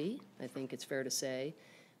partly, I think it's fair to say,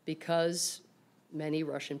 because many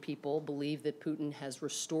Russian people believe that Putin has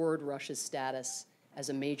restored Russia's status as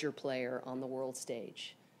a major player on the world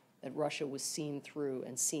stage, that Russia was seen through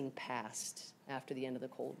and seen past after the end of the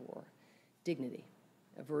Cold War. Dignity,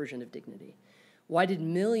 a version of dignity. Why did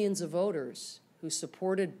millions of voters who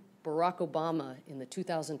supported Barack Obama in the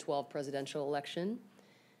 2012 presidential election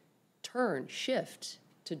shift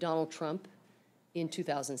to Donald Trump in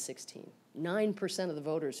 2016? 9% of the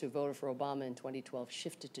voters who voted for Obama in 2012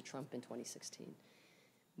 shifted to Trump in 2016.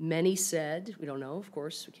 Many said, we don't know, of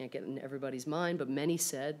course, we can't get in everybody's mind, but many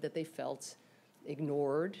said that they felt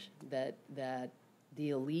ignored, that the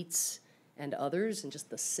elites and others, and just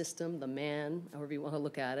the system, the man, however you want to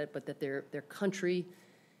look at it, but that their country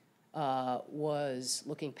was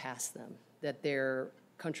looking past them, that their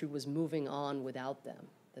country was moving on without them,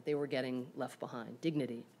 that they were getting left behind.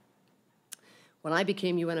 Dignity. When I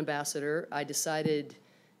became UN ambassador, I decided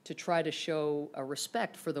to try to show a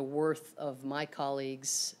respect for the worth of my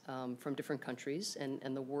colleagues from different countries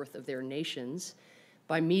and the worth of their nations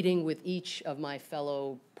by meeting with each of my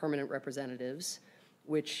fellow permanent representatives,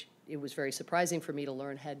 which it was very surprising for me to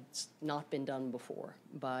learn had not been done before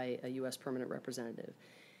by a U.S. permanent representative.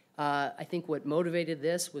 I think what motivated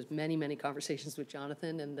this was many, many conversations with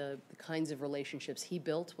Jonathan and the kinds of relationships he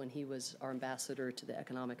built when he was our ambassador to the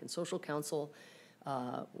Economic and Social Council,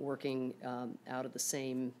 working out of the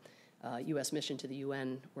same U.S. mission to the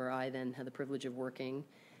UN, where I then had the privilege of working.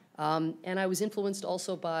 And I was influenced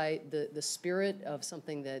also by the spirit of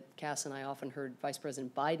something that Cass and I often heard Vice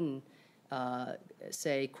President Biden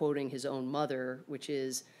say, quoting his own mother, which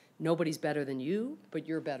is, "Nobody's better than you, but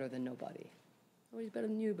you're better than nobody." Nobody's better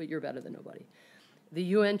than you, but you're better than nobody. The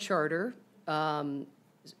UN Charter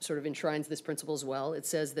sort of enshrines this principle as well. It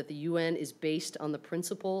says that the UN is based on the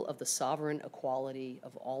principle of the sovereign equality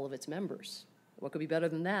of all of its members. What could be better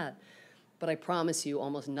than that? But I promise you,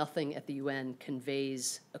 almost nothing at the UN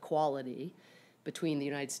conveys equality between the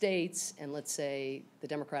United States and, let's say, the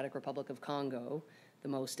Democratic Republic of Congo, the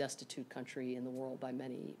most destitute country in the world by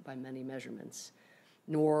many measurements,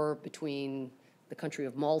 nor between the country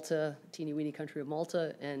of Malta, teeny-weeny country of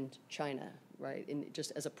Malta, and China, right? And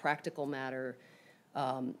just as a practical matter,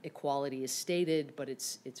 equality is stated, but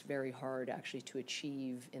it's very hard actually to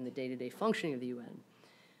achieve in the day-to-day functioning of the UN.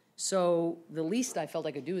 So the least I felt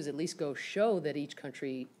I could do is at least go show that each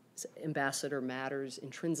country's ambassador matters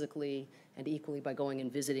intrinsically and equally by going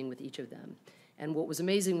and visiting with each of them. And what was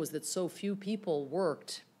amazing was that so few people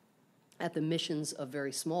worked at the missions of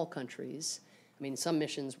very small countries. I mean, some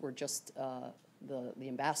missions were just the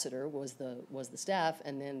ambassador was the staff,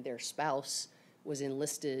 and then their spouse was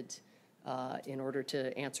enlisted in order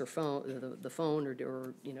to answer the phone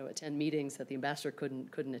or attend meetings that the ambassador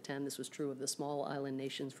couldn't attend. This was true of the small island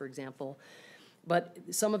nations, for example. But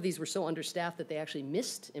some of these were so understaffed that they actually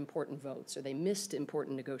missed important votes or they missed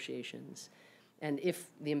important negotiations. And if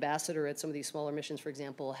the ambassador at some of these smaller missions, for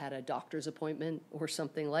example, had a doctor's appointment or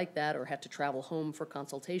something like that, or had to travel home for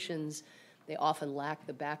consultations, they often lacked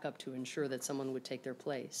the backup to ensure that someone would take their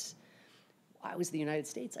place. I was the United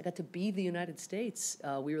States. I got to be the United States.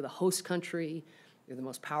 We were the host country. We were the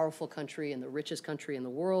most powerful country and the richest country in the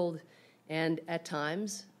world. And at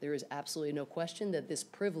times, there is absolutely no question that this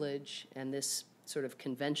privilege and this sort of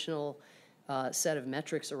conventional set of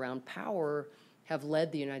metrics around power have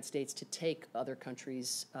led the United States to take other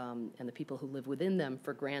countries and the people who live within them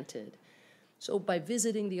for granted. So by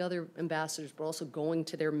visiting the other ambassadors, but also going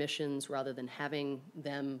to their missions rather than having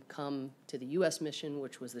them come to the US mission,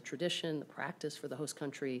 which was the tradition, the practice for the host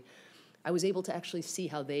country, I was able to actually see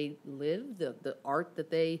how they lived, the art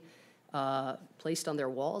that they placed on their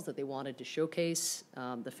walls that they wanted to showcase,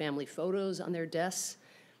 the family photos on their desks,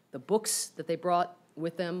 the books that they brought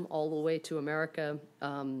with them all the way to America.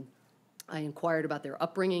 I inquired about their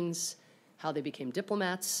upbringings, how they became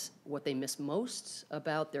diplomats, what they miss most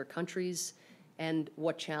about their countries, and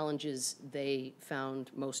what challenges they found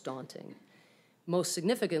most daunting. Most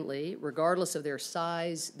significantly, regardless of their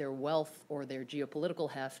size, their wealth, or their geopolitical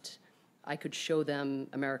heft, I could show them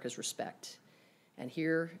America's respect. And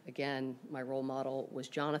here, again, my role model was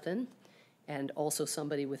Jonathan, and also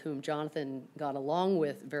somebody with whom Jonathan got along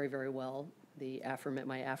with very, very well,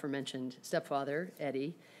 my aforementioned stepfather,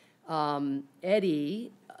 Eddie.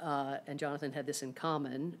 Eddie and Jonathan had this in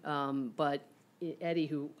common, but Eddie,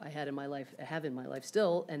 who I have in my life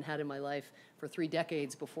still, and had in my life for 3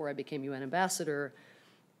 decades before I became UN ambassador,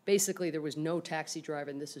 basically there was no taxi driver,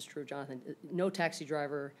 and this is true of Jonathan, no taxi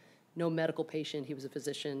driver, no medical patient, he was a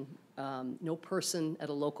physician, no person at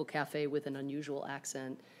a local cafe with an unusual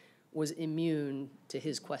accent was immune to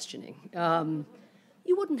his questioning.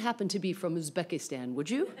 You wouldn't happen to be from Uzbekistan, would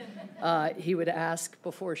you? He would ask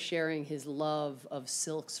before sharing his love of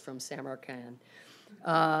silks from Samarkand.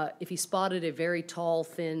 If he spotted a very tall,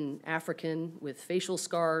 thin African with facial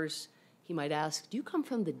scars, he might ask, do you come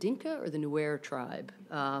from the Dinka or the Nuer tribe?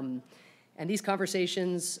 And these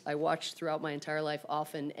conversations I watched throughout my entire life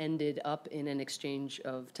often ended up in an exchange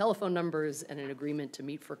of telephone numbers and an agreement to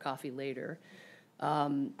meet for coffee later.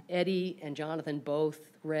 Eddie and Jonathan both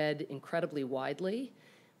read incredibly widely,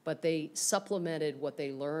 but they supplemented what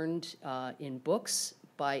they learned in books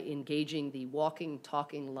by engaging the walking,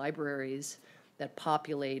 talking libraries that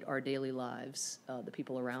populate our daily lives, the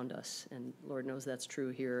people around us. And Lord knows that's true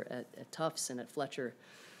here at Tufts and at Fletcher.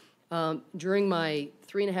 During my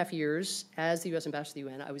 3.5 years as the U.S. ambassador to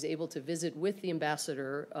the UN, I was able to visit with the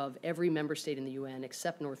ambassador of every member state in the UN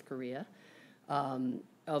except North Korea.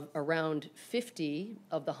 Of around 50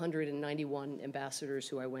 of the 191 ambassadors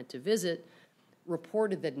who I went to visit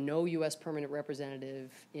reported that no U.S. permanent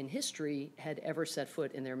representative in history had ever set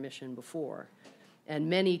foot in their mission before. And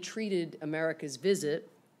many treated America's visit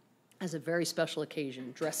as a very special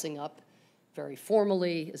occasion, dressing up very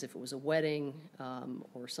formally, as if it was a wedding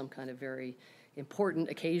or some kind of very important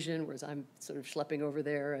occasion, whereas I'm sort of schlepping over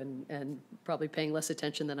there and probably paying less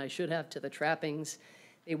attention than I should have to the trappings.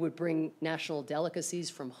 They would bring national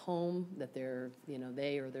delicacies from home that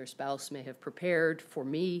they or their spouse may have prepared for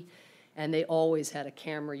me, and they always had a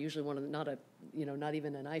camera, usually one of the, not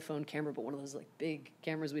even an iPhone camera, but one of those like big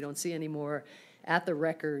cameras we don't see anymore, at the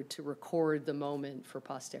record to record the moment for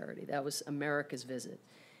posterity. That was America's visit.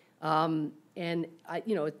 And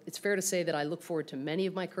it's fair to say that I look forward to many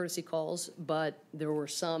of my courtesy calls, but there were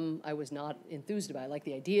some I was not enthused about. I liked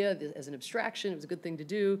the idea as an abstraction, it was a good thing to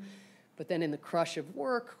do, but then in the crush of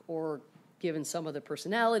work or given some of the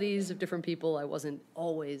personalities of different people, I wasn't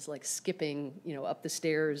always like skipping, up the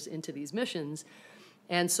stairs into these missions.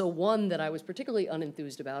 And so one that I was particularly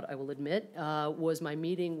unenthused about, I will admit, was my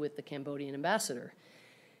meeting with the Cambodian ambassador.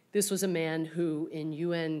 This was a man who, in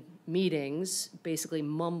UN meetings, basically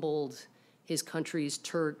mumbled his country's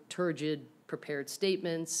turgid prepared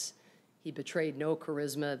statements. He betrayed no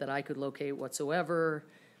charisma that I could locate whatsoever.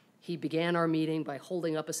 He began our meeting by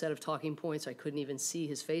holding up a set of talking points. I couldn't even see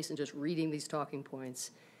his face and just reading these talking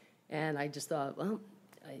points. And I just thought, well,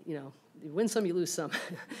 you win some, you lose some.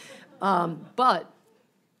 But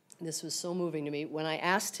this was so moving to me. When I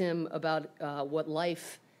asked him about what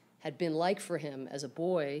life had been like for him as a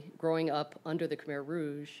boy growing up under the Khmer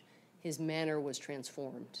Rouge, his manner was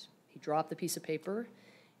transformed. He dropped the piece of paper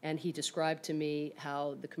and he described to me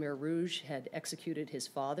how the Khmer Rouge had executed his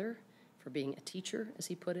father for being a teacher, as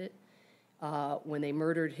he put it. When they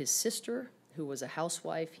murdered his sister, who was a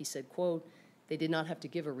housewife, he said, quote, they did not have to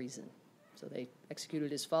give a reason. So they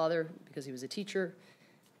executed his father because he was a teacher,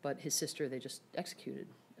 but his sister they just executed.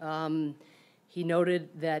 He noted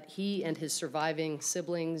that he and his surviving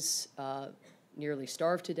siblings nearly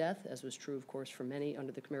starved to death, as was true, of course, for many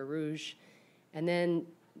under the Khmer Rouge. And then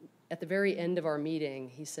at the very end of our meeting,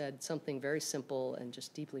 he said something very simple and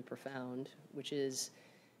just deeply profound, which is,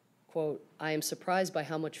 quote, I am surprised by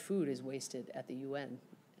how much food is wasted at the UN,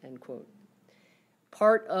 end quote.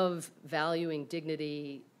 Part of valuing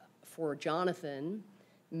dignity for Jonathan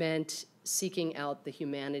meant seeking out the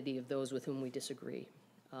humanity of those with whom we disagree.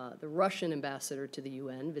 The Russian ambassador to the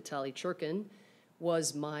UN, Vitaly Churkin,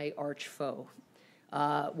 was my arch foe.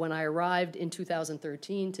 When I arrived in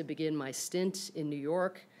 2013 to begin my stint in New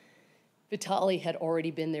York, Vitaly had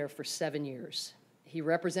already been there for 7 years. He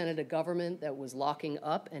represented a government that was locking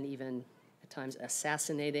up and even at times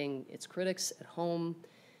assassinating its critics at home.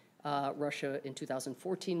 Russia in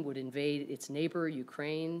 2014 would invade its neighbor,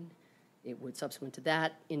 Ukraine. It would, subsequent to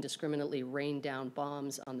that, indiscriminately rain down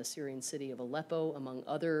bombs on the Syrian city of Aleppo, among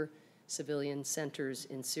other civilian centers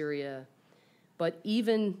in Syria. But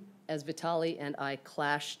even as Vitaly and I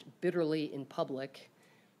clashed bitterly in public,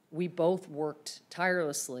 we both worked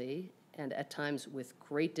tirelessly and at times with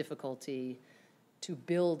great difficulty to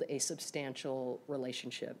build a substantial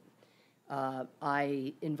relationship.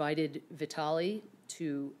 I invited Vitaly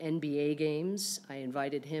to NBA games. I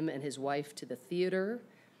invited him and his wife to the theater.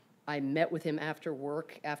 I met with him after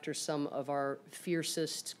work, after some of our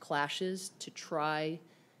fiercest clashes, to try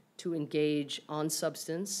to engage on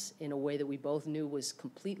substance in a way that we both knew was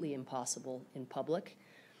completely impossible in public.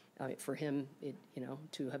 For him,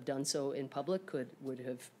 to have done so in public would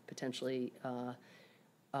have potentially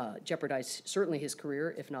jeopardized certainly his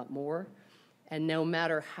career, if not more. And no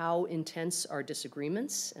matter how intense our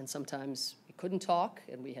disagreements, and sometimes we couldn't talk,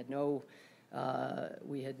 and we had no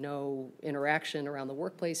interaction around the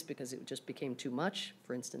workplace because it just became too much,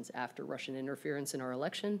 for instance, after Russian interference in our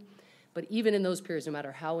election. But even in those periods, no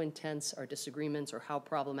matter how intense our disagreements or how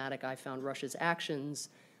problematic I found Russia's actions,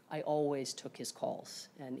 I always took his calls,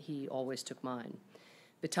 and he always took mine.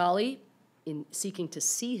 Vitaly, in seeking to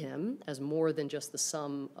see him as more than just the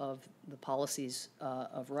sum of the policies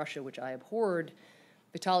of Russia, which I abhorred,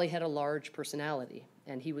 Vitaly had a large personality,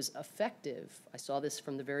 and he was effective. I saw this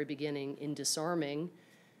from the very beginning in disarming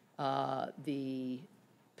the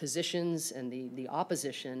positions and the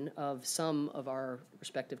opposition of some of our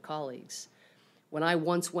respective colleagues. When I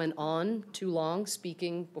once went on too long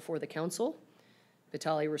speaking before the council,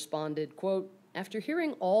 Vitaly responded, quote, after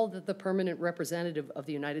hearing all that the permanent representative of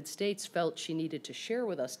the United States felt she needed to share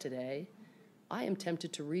with us today, I am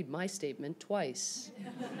tempted to read my statement twice,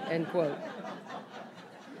 end quote.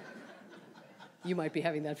 You might be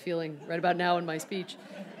having that feeling right about now in my speech.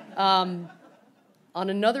 On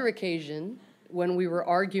another occasion, when we were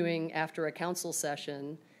arguing after a council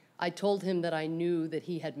session, I told him that I knew that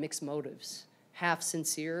he had mixed motives, half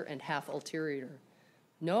sincere and half ulterior.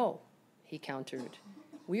 No, he countered,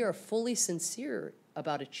 we are fully sincere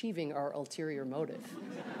about achieving our ulterior motive.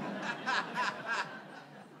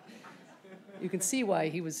 You can see why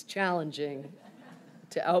he was challenging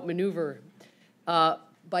to outmaneuver.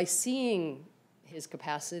 By seeing his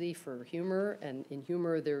capacity for humor, and in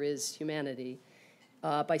humor there is humanity,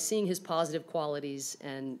 by seeing his positive qualities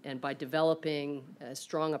and by developing as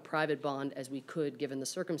strong a private bond as we could given the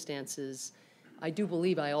circumstances, I do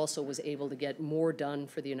believe I also was able to get more done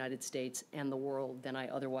for the United States and the world than I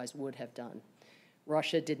otherwise would have done.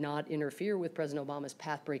 Russia did not interfere with President Obama's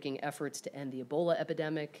path-breaking efforts to end the Ebola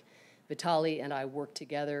epidemic. Vitaly and I worked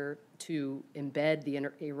together to embed the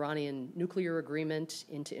Iranian nuclear agreement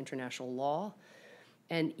into international law.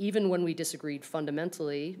 And even when we disagreed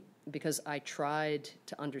fundamentally, because I tried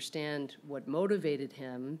to understand what motivated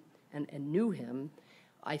him and knew him,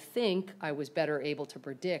 I think I was better able to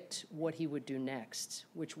predict what he would do next,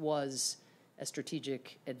 which was a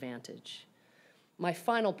strategic advantage. My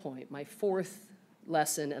final point, my fourth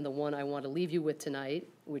lesson, and the one I want to leave you with tonight,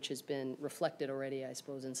 which has been reflected already, I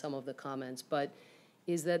suppose, in some of the comments, but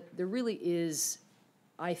is that there really is,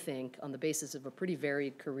 I think, on the basis of a pretty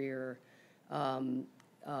varied career,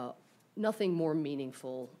 nothing more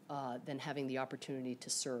meaningful than having the opportunity to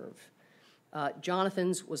serve.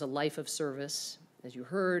 Jonathan's was a life of service. As you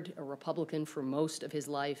heard, a Republican for most of his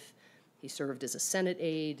life. He served as a Senate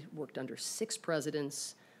aide, worked under 6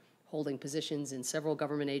 presidents, holding positions in several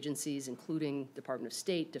government agencies, including Department of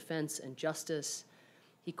State, Defense, and Justice.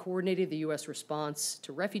 He coordinated the U.S. response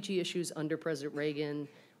to refugee issues under President Reagan,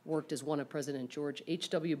 worked as one of President George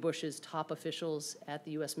H.W. Bush's top officials at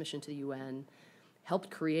the U.S. mission to the UN,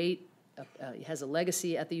 helped create, he has a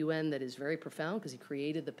legacy at the UN that is very profound because he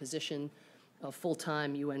created the position of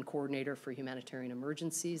full-time UN coordinator for humanitarian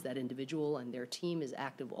emergencies. That individual and their team is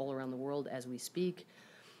active all around the world as we speak.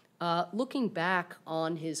 Looking back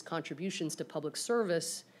on his contributions to public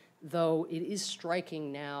service, though it is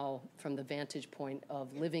striking now from the vantage point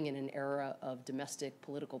of living in an era of domestic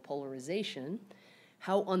political polarization,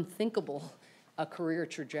 how unthinkable a career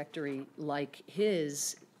trajectory like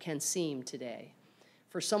his can seem today.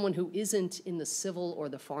 For someone who isn't in the civil or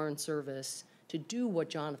the foreign service to do what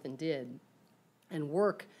Jonathan did and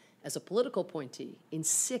work as a political appointee in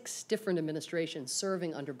 6 different administrations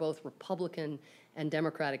serving under both Republican and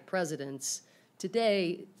Democratic presidents,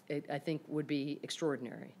 today, I think, would be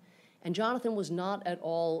extraordinary. And Jonathan was not at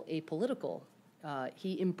all apolitical.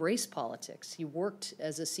 He embraced politics. He worked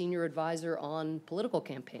as a senior advisor on political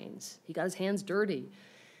campaigns. He got his hands dirty.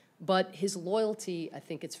 But his loyalty, I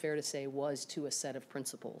think it's fair to say, was to a set of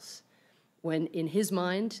principles. When, in his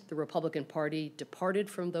mind, the Republican Party departed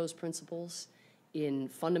from those principles in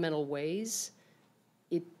fundamental ways,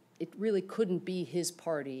 it really couldn't be his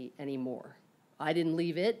party anymore. I didn't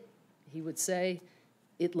leave it, he would say,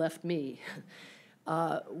 it left me.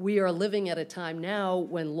 We are living at a time now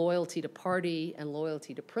when loyalty to party and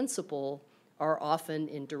loyalty to principle are often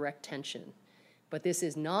in direct tension. But this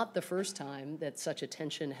is not the first time that such a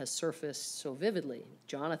tension has surfaced so vividly.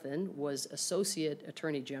 Jonathan was Associate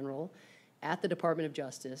Attorney General at the Department of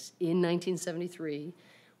Justice in 1973,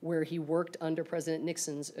 where he worked under President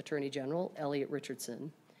Nixon's Attorney General, Elliot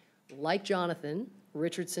Richardson. Like Jonathan,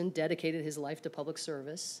 Richardson dedicated his life to public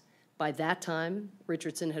service. By that time,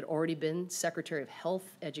 Richardson had already been Secretary of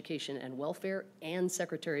Health, Education, and Welfare and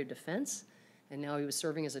Secretary of Defense, and now he was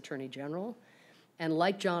serving as Attorney General. And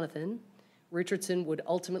like Jonathan, Richardson would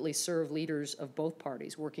ultimately serve leaders of both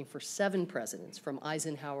parties, working for 7 presidents, from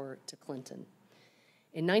Eisenhower to Clinton.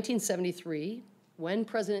 In 1973, when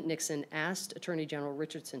President Nixon asked Attorney General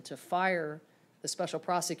Richardson to fire the special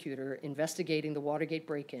prosecutor investigating the Watergate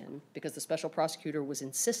break-in, because the special prosecutor was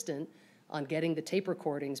insistent on getting the tape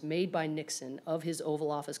recordings made by Nixon of his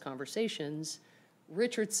Oval Office conversations,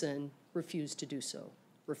 Richardson refused to do so,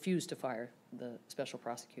 refused to fire the special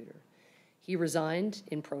prosecutor. He resigned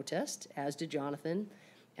in protest, as did Jonathan,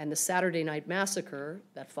 and the Saturday Night Massacre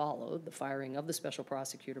that followed, the firing of the special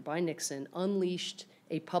prosecutor by Nixon, unleashed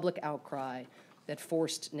a public outcry that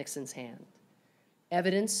forced Nixon's hand.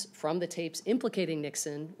 Evidence from the tapes implicating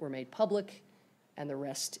Nixon were made public, and the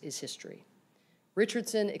rest is history.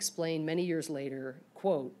 Richardson explained many years later,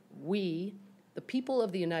 quote, "We, the people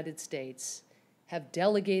of the United States, have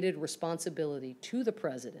delegated responsibility to the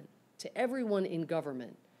president, to everyone in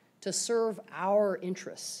government, to serve our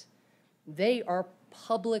interests. They are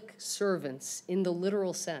public servants in the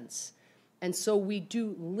literal sense, and so we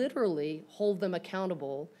do literally hold them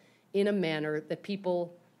accountable in a manner that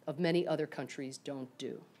people of many other countries don't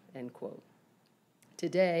do," end quote.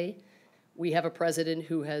 Today, we have a president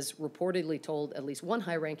who has reportedly told at least one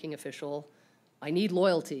high-ranking official, "I need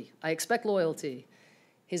loyalty, I expect loyalty."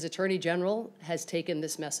 His Attorney General has taken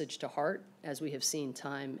this message to heart, as we have seen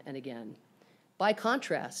time and again. By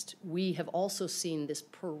contrast, we have also seen this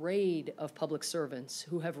parade of public servants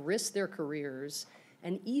who have risked their careers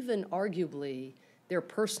and even arguably their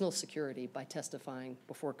personal security by testifying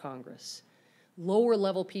before Congress.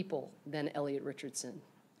 Lower-level people than Elliot Richardson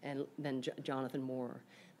and than Jonathan Moore,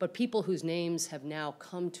 but people whose names have now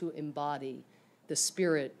come to embody the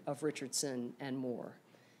spirit of Richardson and Moore.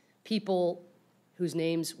 People whose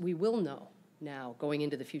names we will know now going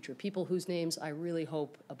into the future, people whose names I really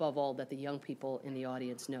hope, above all, that the young people in the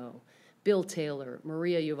audience know. Bill Taylor,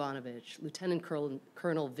 Maria Jovanovic, Lieutenant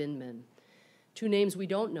Colonel Vindman. 2 names we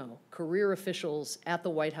don't know, career officials at the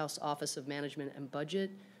White House Office of Management and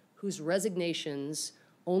Budget, whose resignations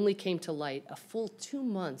only came to light a full 2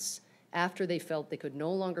 months after they felt they could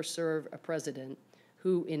no longer serve a president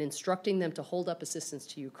who, in instructing them to hold up assistance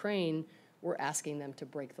to Ukraine, were asking them to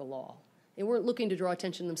break the law. They weren't looking to draw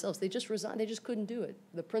attention to themselves. They just resigned. They just couldn't do it.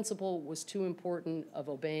 The principle was too important of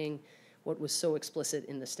obeying what was so explicit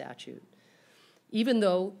in the statute. Even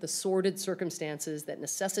though the sordid circumstances that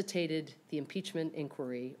necessitated the impeachment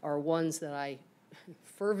inquiry are ones that I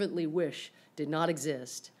fervently wish did not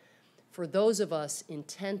exist, for those of us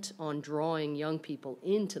intent on drawing young people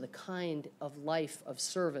into the kind of life of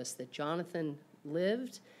service that Jonathan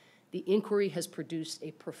lived, the inquiry has produced a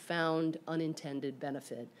profound unintended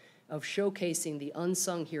benefit of showcasing the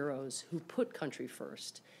unsung heroes who put country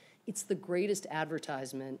first. It's the greatest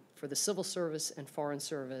advertisement for the civil service and foreign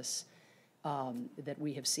service that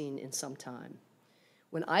we have seen in some time.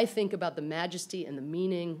 When I think about the majesty and the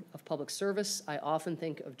meaning of public service, I often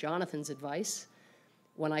think of Jonathan's advice.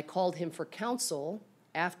 When I called him for counsel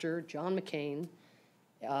after John McCain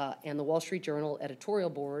and the Wall Street Journal editorial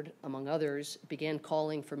board, among others, began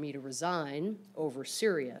calling for me to resign over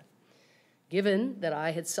Syria. Given that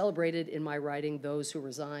I had celebrated in my writing those who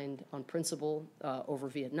resigned on principle over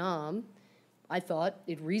Vietnam, I thought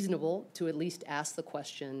it reasonable to at least ask the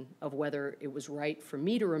question of whether it was right for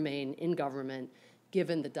me to remain in government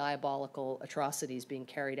given the diabolical atrocities being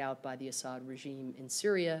carried out by the Assad regime in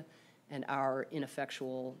Syria and our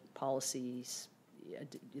ineffectual policies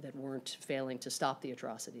that weren't failing to stop the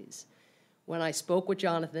atrocities. When I spoke with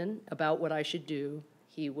Jonathan about what I should do,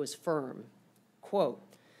 he was firm. Quote,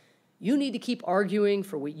 "You need to keep arguing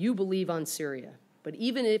for what you believe on Syria, but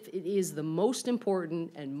even if it is the most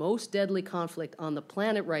important and most deadly conflict on the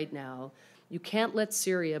planet right now, you can't let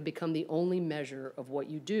Syria become the only measure of what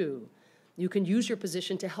you do. You can use your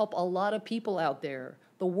position to help a lot of people out there.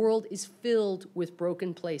 The world is filled with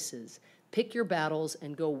broken places. Pick your battles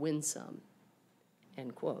and go win some."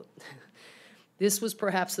 End quote. This was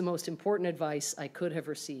perhaps the most important advice I could have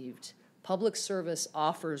received. Public service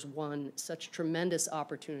offers one such tremendous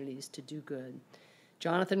opportunities to do good.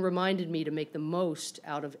 Jonathan reminded me to make the most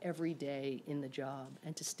out of every day in the job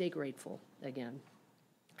and to stay grateful again.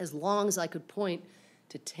 As long as I could point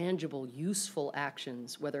to tangible, useful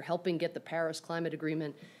actions, whether helping get the Paris Climate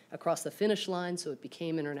Agreement across the finish line so it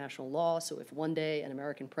became international law, so if one day an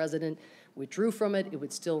American president withdrew from it, it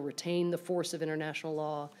would still retain the force of international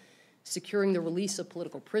law, securing the release of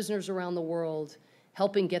political prisoners around the world,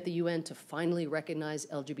 helping get the UN to finally recognize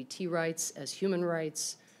LGBT rights as human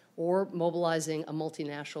rights, or mobilizing a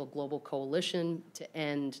multinational global coalition to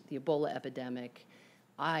end the Ebola epidemic,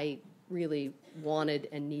 I really wanted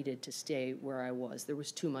and needed to stay where I was. There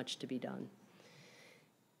was too much to be done.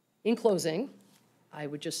 In closing, I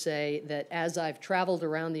would just say that as I've traveled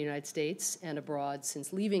around the United States and abroad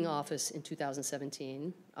since leaving office in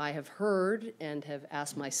 2017, I have heard and have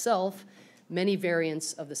asked myself many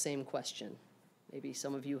variants of the same question. Maybe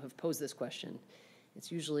some of you have posed this question.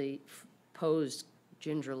 It's usually posed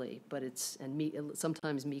gingerly, but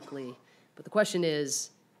sometimes meekly. But the question is,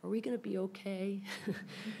 are we going to be okay?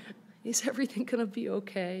 Is everything going to be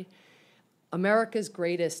okay? America's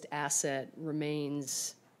greatest asset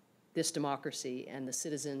remains this democracy and the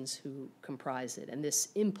citizens who comprise it, and this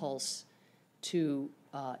impulse to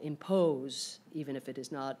impose, even if it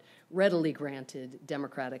is not readily granted,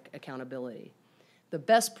 democratic accountability. The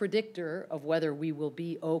best predictor of whether we will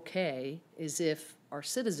be okay is if our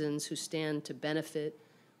citizens who stand to benefit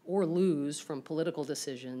or lose from political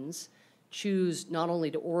decisions choose not only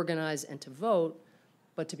to organize and to vote,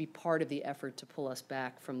 but to be part of the effort to pull us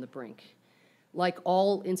back from the brink. Like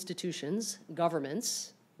all institutions,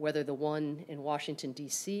 governments, whether the one in Washington,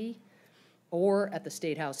 D.C., or at the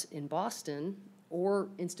State House in Boston, or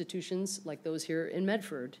institutions like those here in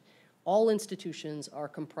Medford, all institutions are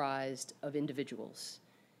comprised of individuals.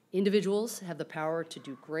 Individuals have the power to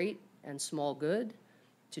do great and small good,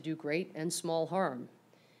 to do great and small harm,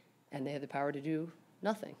 and they have the power to do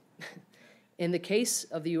nothing. In the case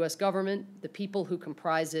of the U.S. government, the people who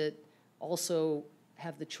comprise it also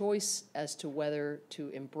have the choice as to whether to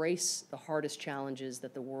embrace the hardest challenges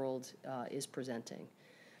that the world is presenting.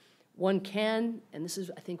 One can, and this is,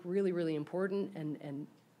 I think, really, really important,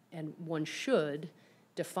 and one should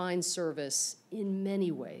define service in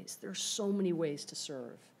many ways. There are so many ways to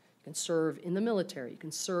serve. You can serve in the military. You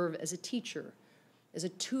can serve as a teacher, as a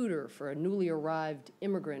tutor for a newly arrived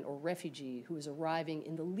immigrant or refugee who is arriving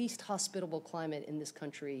in the least hospitable climate in this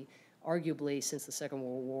country, arguably since the Second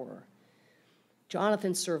World War.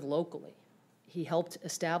 Jonathan served locally. He helped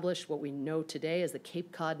establish what we know today as the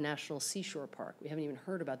Cape Cod National Seashore Park. We haven't even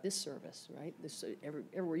heard about this service, right?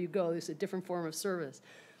 Everywhere you go, there's a different form of service.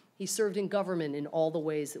 He served in government in all the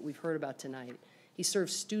ways that we've heard about tonight. He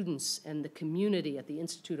served students and the community at the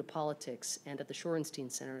Institute of Politics and at the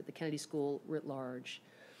Shorenstein Center at the Kennedy School writ large.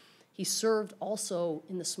 He served also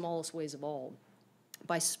in the smallest ways of all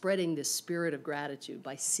by spreading this spirit of gratitude,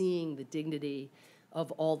 by seeing the dignity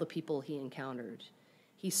of all the people he encountered.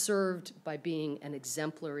 He served by being an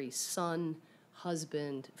exemplary son,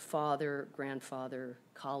 husband, father, grandfather,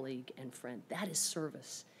 colleague, and friend. That is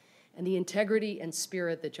service. And the integrity and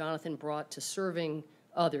spirit that Jonathan brought to serving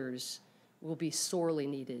others will be sorely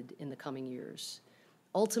needed in the coming years.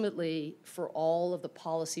 Ultimately, for all of the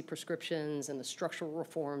policy prescriptions and the structural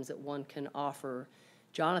reforms that one can offer,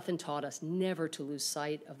 Jonathan taught us never to lose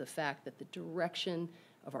sight of the fact that the direction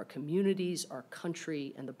of our communities, our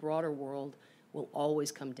country, and the broader world will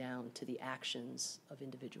always come down to the actions of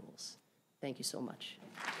individuals. Thank you so much.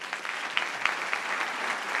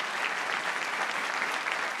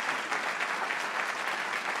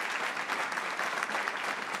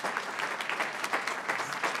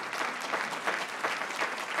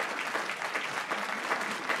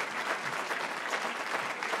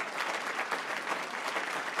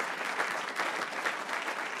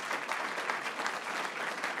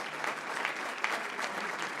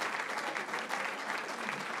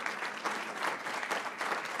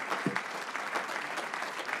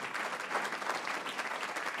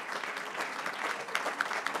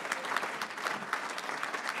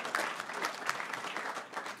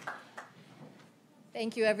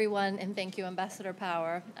 Thank you, everyone, and thank you, Ambassador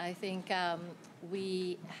Power. I think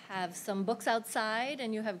we have some books outside,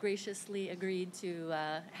 and you have graciously agreed to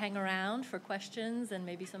hang around for questions and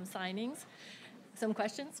maybe some signings. Some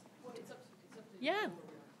questions? Well, it's up to yeah.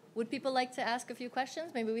 Would people like to ask a few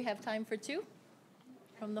questions? Maybe we have time for two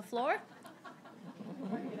from the floor.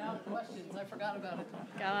 Get out questions. I forgot about it.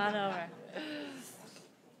 Go on over.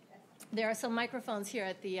 There are some microphones here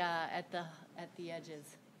at the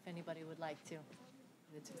edges, if anybody would like to.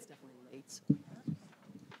 It's definitely late. So.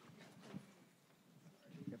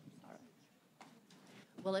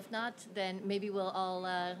 Well, if not, then maybe we'll all,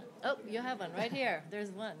 oh, you have one right here.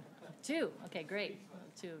 There's one. Two. Okay, great.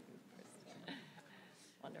 Two.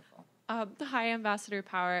 Wonderful. Hi, Ambassador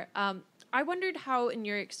Power. I wondered how, in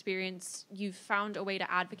your experience, you've found a way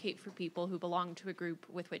to advocate for people who belong to a group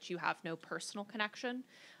with which you have no personal connection.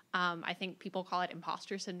 I think people call it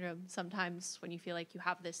imposter syndrome sometimes when you feel like you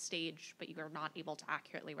have this stage, but you are not able to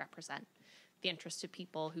accurately represent the interests of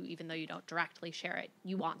people who, even though you don't directly share it,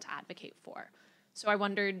 you want to advocate for. So I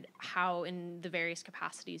wondered how, in the various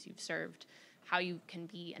capacities you've served, how you can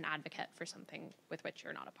be an advocate for something with which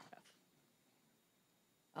you're not a part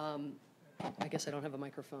of. I guess I don't have a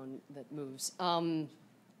microphone that moves. I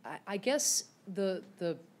guess the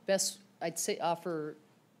best, I'd say, offer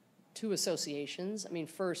two associations. I mean,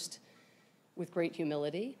 first, with great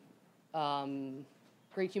humility.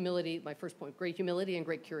 Great humility, my first point, great humility and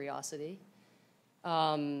great curiosity.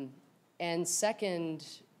 And second,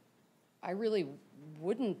 I really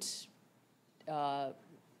wouldn't, I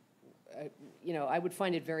would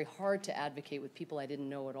find it very hard to advocate with people I didn't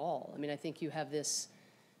know at all. I mean, I think you have this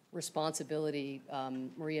responsibility.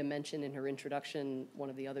 Maria mentioned in her introduction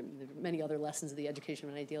many other lessons of the education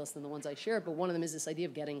of an idealist than the ones I shared, but one of them is this idea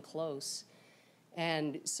of getting close.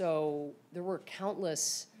 And so there were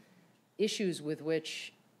countless issues with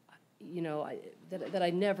which, that I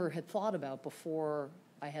never had thought about before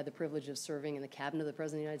I had the privilege of serving in the cabinet of the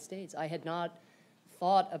President of the United States. I had not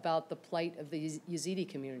thought about the plight of the Yazidi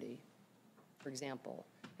community, for example.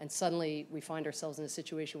 And suddenly we find ourselves in a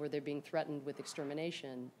situation where they're being threatened with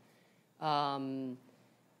extermination. It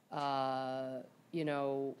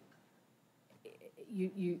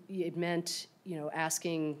meant,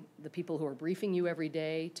 asking the people who are briefing you every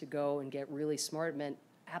day to go and get really smart. It meant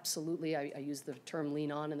absolutely, I use the term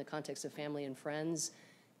lean on in the context of family and friends,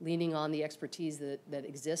 leaning on the expertise that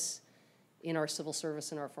exists in our civil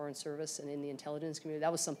service and our foreign service and in the intelligence community.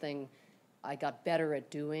 That was something I got better at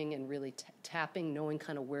doing and really tapping, knowing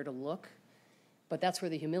kind of where to look. But that's where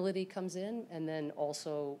the humility comes in. And then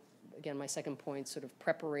also, again, my second point, sort of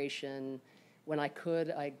preparation. When I could,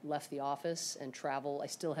 I left the office and travel. I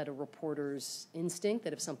still had a reporter's instinct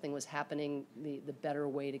that if something was happening, the better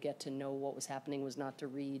way to get to know what was happening was not to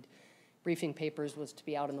read briefing papers, was to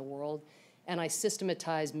be out in the world. And I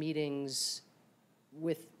systematized meetings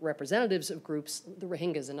with representatives of groups. The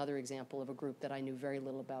Rohingya is another example of a group that I knew very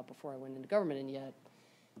little about before I went into government, and yet,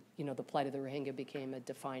 the plight of the Rohingya became a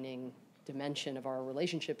defining dimension of our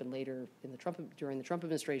relationship, and later during the Trump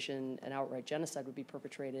administration, an outright genocide would be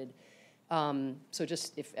perpetrated. So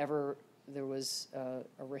just if ever there was a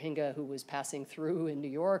Rohingya who was passing through in New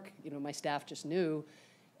York, my staff just knew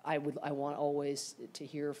I want always to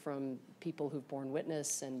hear from people who've borne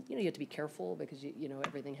witness, and you have to be careful because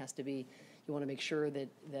everything has to be. You want to make sure that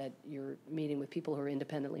you're meeting with people who are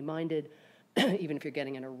independently minded, even if you're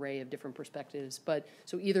getting an array of different perspectives. But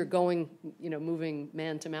so either going, moving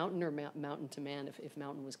man to mountain, or mountain to man if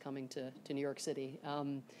mountain was coming to New York City.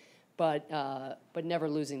 But never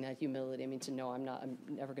losing that humility. I mean, to know I'm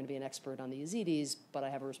never going to be an expert on the Yazidis, but I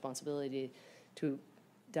have a responsibility to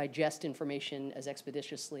digest information as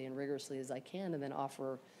expeditiously and rigorously as I can, and then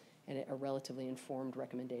offer a relatively informed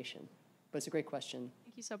recommendation. But it's a great question.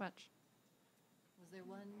 Thank you so much. Was there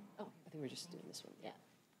one? Oh, I think we're just doing this one. Yeah.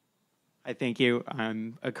 Hi, thank you.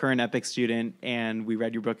 I'm a current EPIC student, and we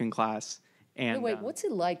read your book in class. And Wait, what's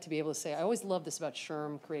it like to be able to say, I always love this about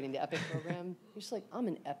SHRM creating the EPIC program. You're just like, I'm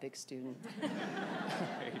an EPIC student.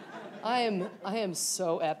 I am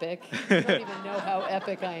so epic. You don't even know how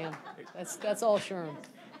epic I am. That's all SHRM.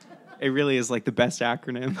 It really is like the best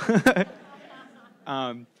acronym.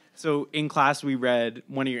 So in class, we read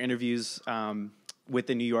one of your interviews with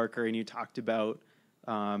the New Yorker, and you talked about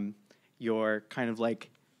your kind of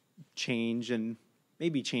like change in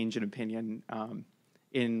opinion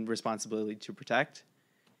in responsibility to protect,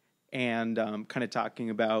 and kind of talking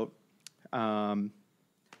about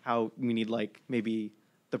how we need like maybe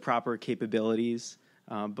the proper capabilities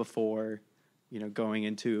before going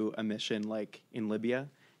into a mission like in Libya.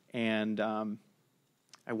 And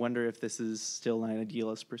I wonder if this is still an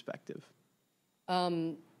idealist perspective.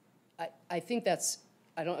 I think that's,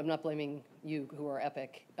 I'm not blaming you who are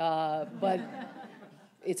epic, but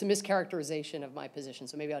it's a mischaracterization of my position.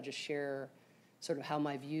 So maybe I'll just share sort of how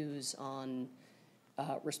my views on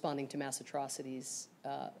responding to mass atrocities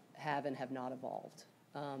have and have not evolved.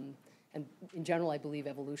 And in general, I believe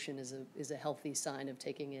evolution is a healthy sign of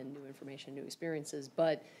taking in new information, new experiences.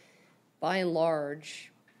 But by and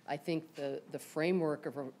large, I think the framework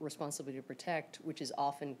of responsibility to protect, which is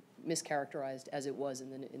often mischaracterized as it was in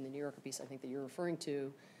the New Yorker piece I think that you're referring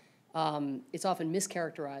to, it's often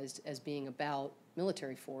mischaracterized as being about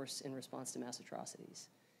military force in response to mass atrocities.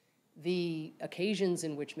 The occasions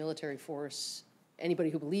in which military force, anybody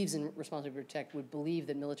who believes in responsibility to protect would believe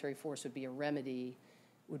that military force would be a remedy,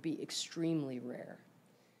 would be extremely rare.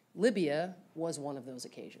 Libya was one of those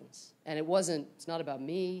occasions. And it's not about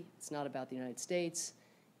me, it's not about the United States,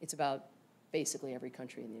 it's about basically every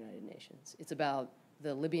country in the United Nations. It's about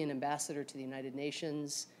the Libyan ambassador to the United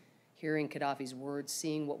Nations hearing Gaddafi's words,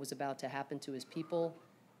 seeing what was about to happen to his people,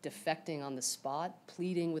 defecting on the spot,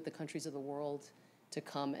 pleading with the countries of the world to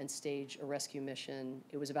come and stage a rescue mission.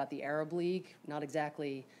 It was about the Arab League, not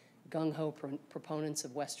exactly gung-ho proponents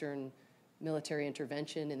of Western military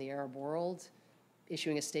intervention in the Arab world,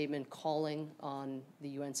 issuing a statement calling on the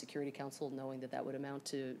UN Security Council, knowing that that would amount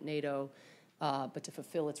to NATO, but to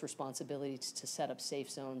fulfill its responsibility to set up safe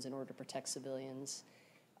zones in order to protect civilians.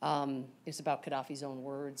 It's about Gaddafi's own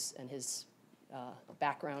words and his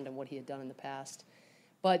background and what he had done in the past.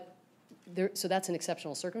 But so that's an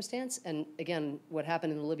exceptional circumstance. And again, what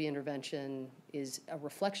happened in the Libya intervention is a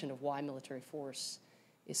reflection of why military force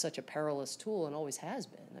is such a perilous tool and always has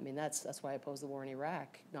been. I mean, that's why I opposed the war in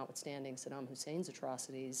Iraq, notwithstanding Saddam Hussein's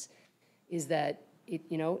atrocities, is that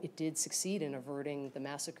it did succeed in averting the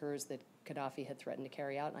massacres that Gaddafi had threatened to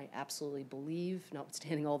carry out. And I absolutely believe,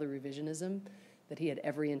 notwithstanding all the revisionism, that he had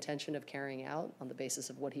every intention of carrying out on the basis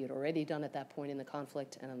of what he had already done at that point in the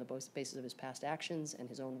conflict and on the basis of his past actions and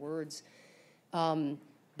his own words.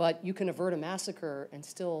 But you can avert a massacre and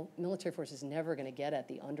still military force is never going to get at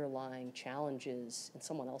the underlying challenges in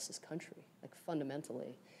someone else's country, like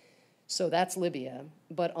fundamentally. So that's Libya.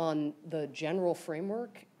 But on the general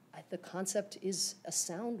framework, the concept is a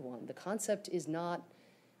sound one. The concept is not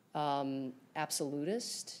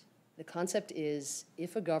absolutist. The concept is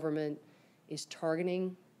if a government is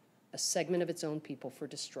targeting a segment of its own people for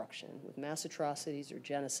destruction with mass atrocities or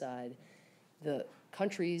genocide, the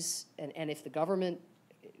countries, and if the government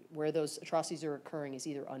where those atrocities are occurring is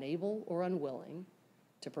either unable or unwilling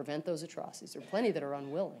to prevent those atrocities, there are plenty that are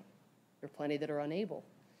unwilling, there are plenty that are unable,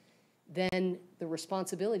 then the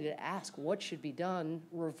responsibility to ask what should be done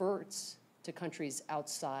reverts to countries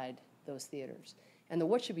outside those theaters. And the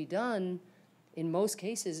what should be done, in most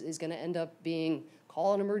cases, is going to end up being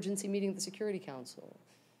call an emergency meeting of the Security Council,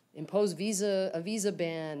 impose a visa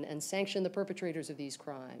ban and sanction the perpetrators of these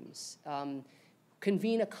crimes,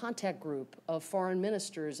 convene a contact group of foreign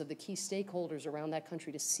ministers of the key stakeholders around that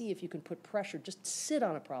country to see if you can put pressure, just sit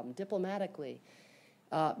on a problem diplomatically.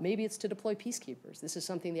 Maybe it's to deploy peacekeepers. This is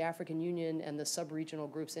something the African Union and the sub-regional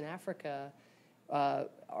groups in Africa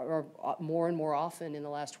are more and more often in the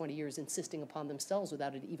last 20 years insisting upon themselves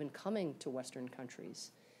without it even coming to Western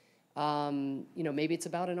countries. Maybe it's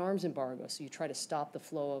about an arms embargo, so you try to stop the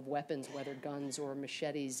flow of weapons, whether guns or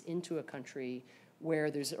machetes, into a country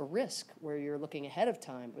where there's a risk, where you're looking ahead of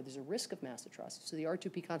time, where there's a risk of mass atrocity. So the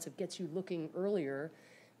R2P concept gets you looking earlier,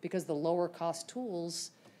 because the lower cost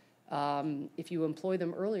tools, if you employ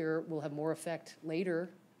them earlier, will have more effect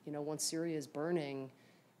later. You know, once Syria is burning,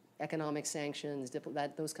 economic sanctions,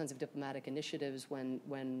 those kinds of diplomatic initiatives, when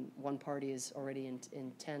one party is already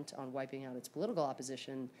intent on wiping out its political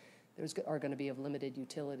opposition, are going to be of limited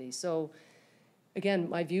utility. So again,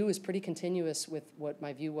 my view is pretty continuous with what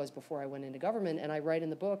my view was before I went into government, and I write in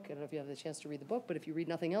the book, I don't know if you have the chance to read the book, but if you read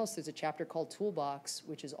nothing else, there's a chapter called Toolbox,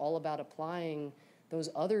 which is all about applying those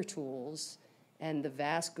other tools and the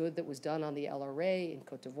vast good that was done on the LRA in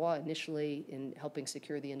Cote d'Ivoire, initially in helping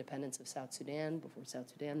secure the independence of South Sudan, before South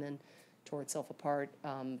Sudan then tore itself apart,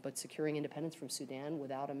 but securing independence from Sudan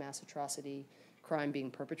without a mass atrocity crime being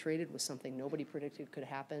perpetrated was something nobody predicted could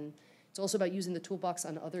happen. It's also about using the toolbox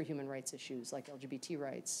on other human rights issues, like LGBT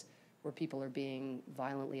rights, where people are being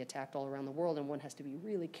violently attacked all around the world, and one has to be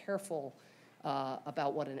really careful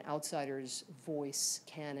about what an outsider's voice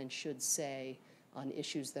can and should say on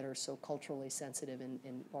issues that are so culturally sensitive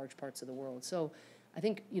in large parts of the world. So I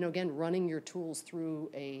think, you know, again, running your tools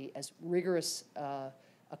through as rigorous a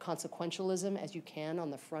consequentialism as you can on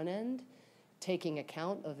the front end, taking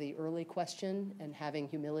account of the early question and having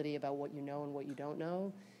humility about what you know and what you don't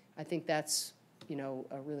know, I think that's, you know,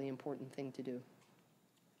 a really important thing to do.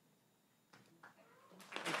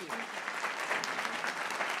 Thank you.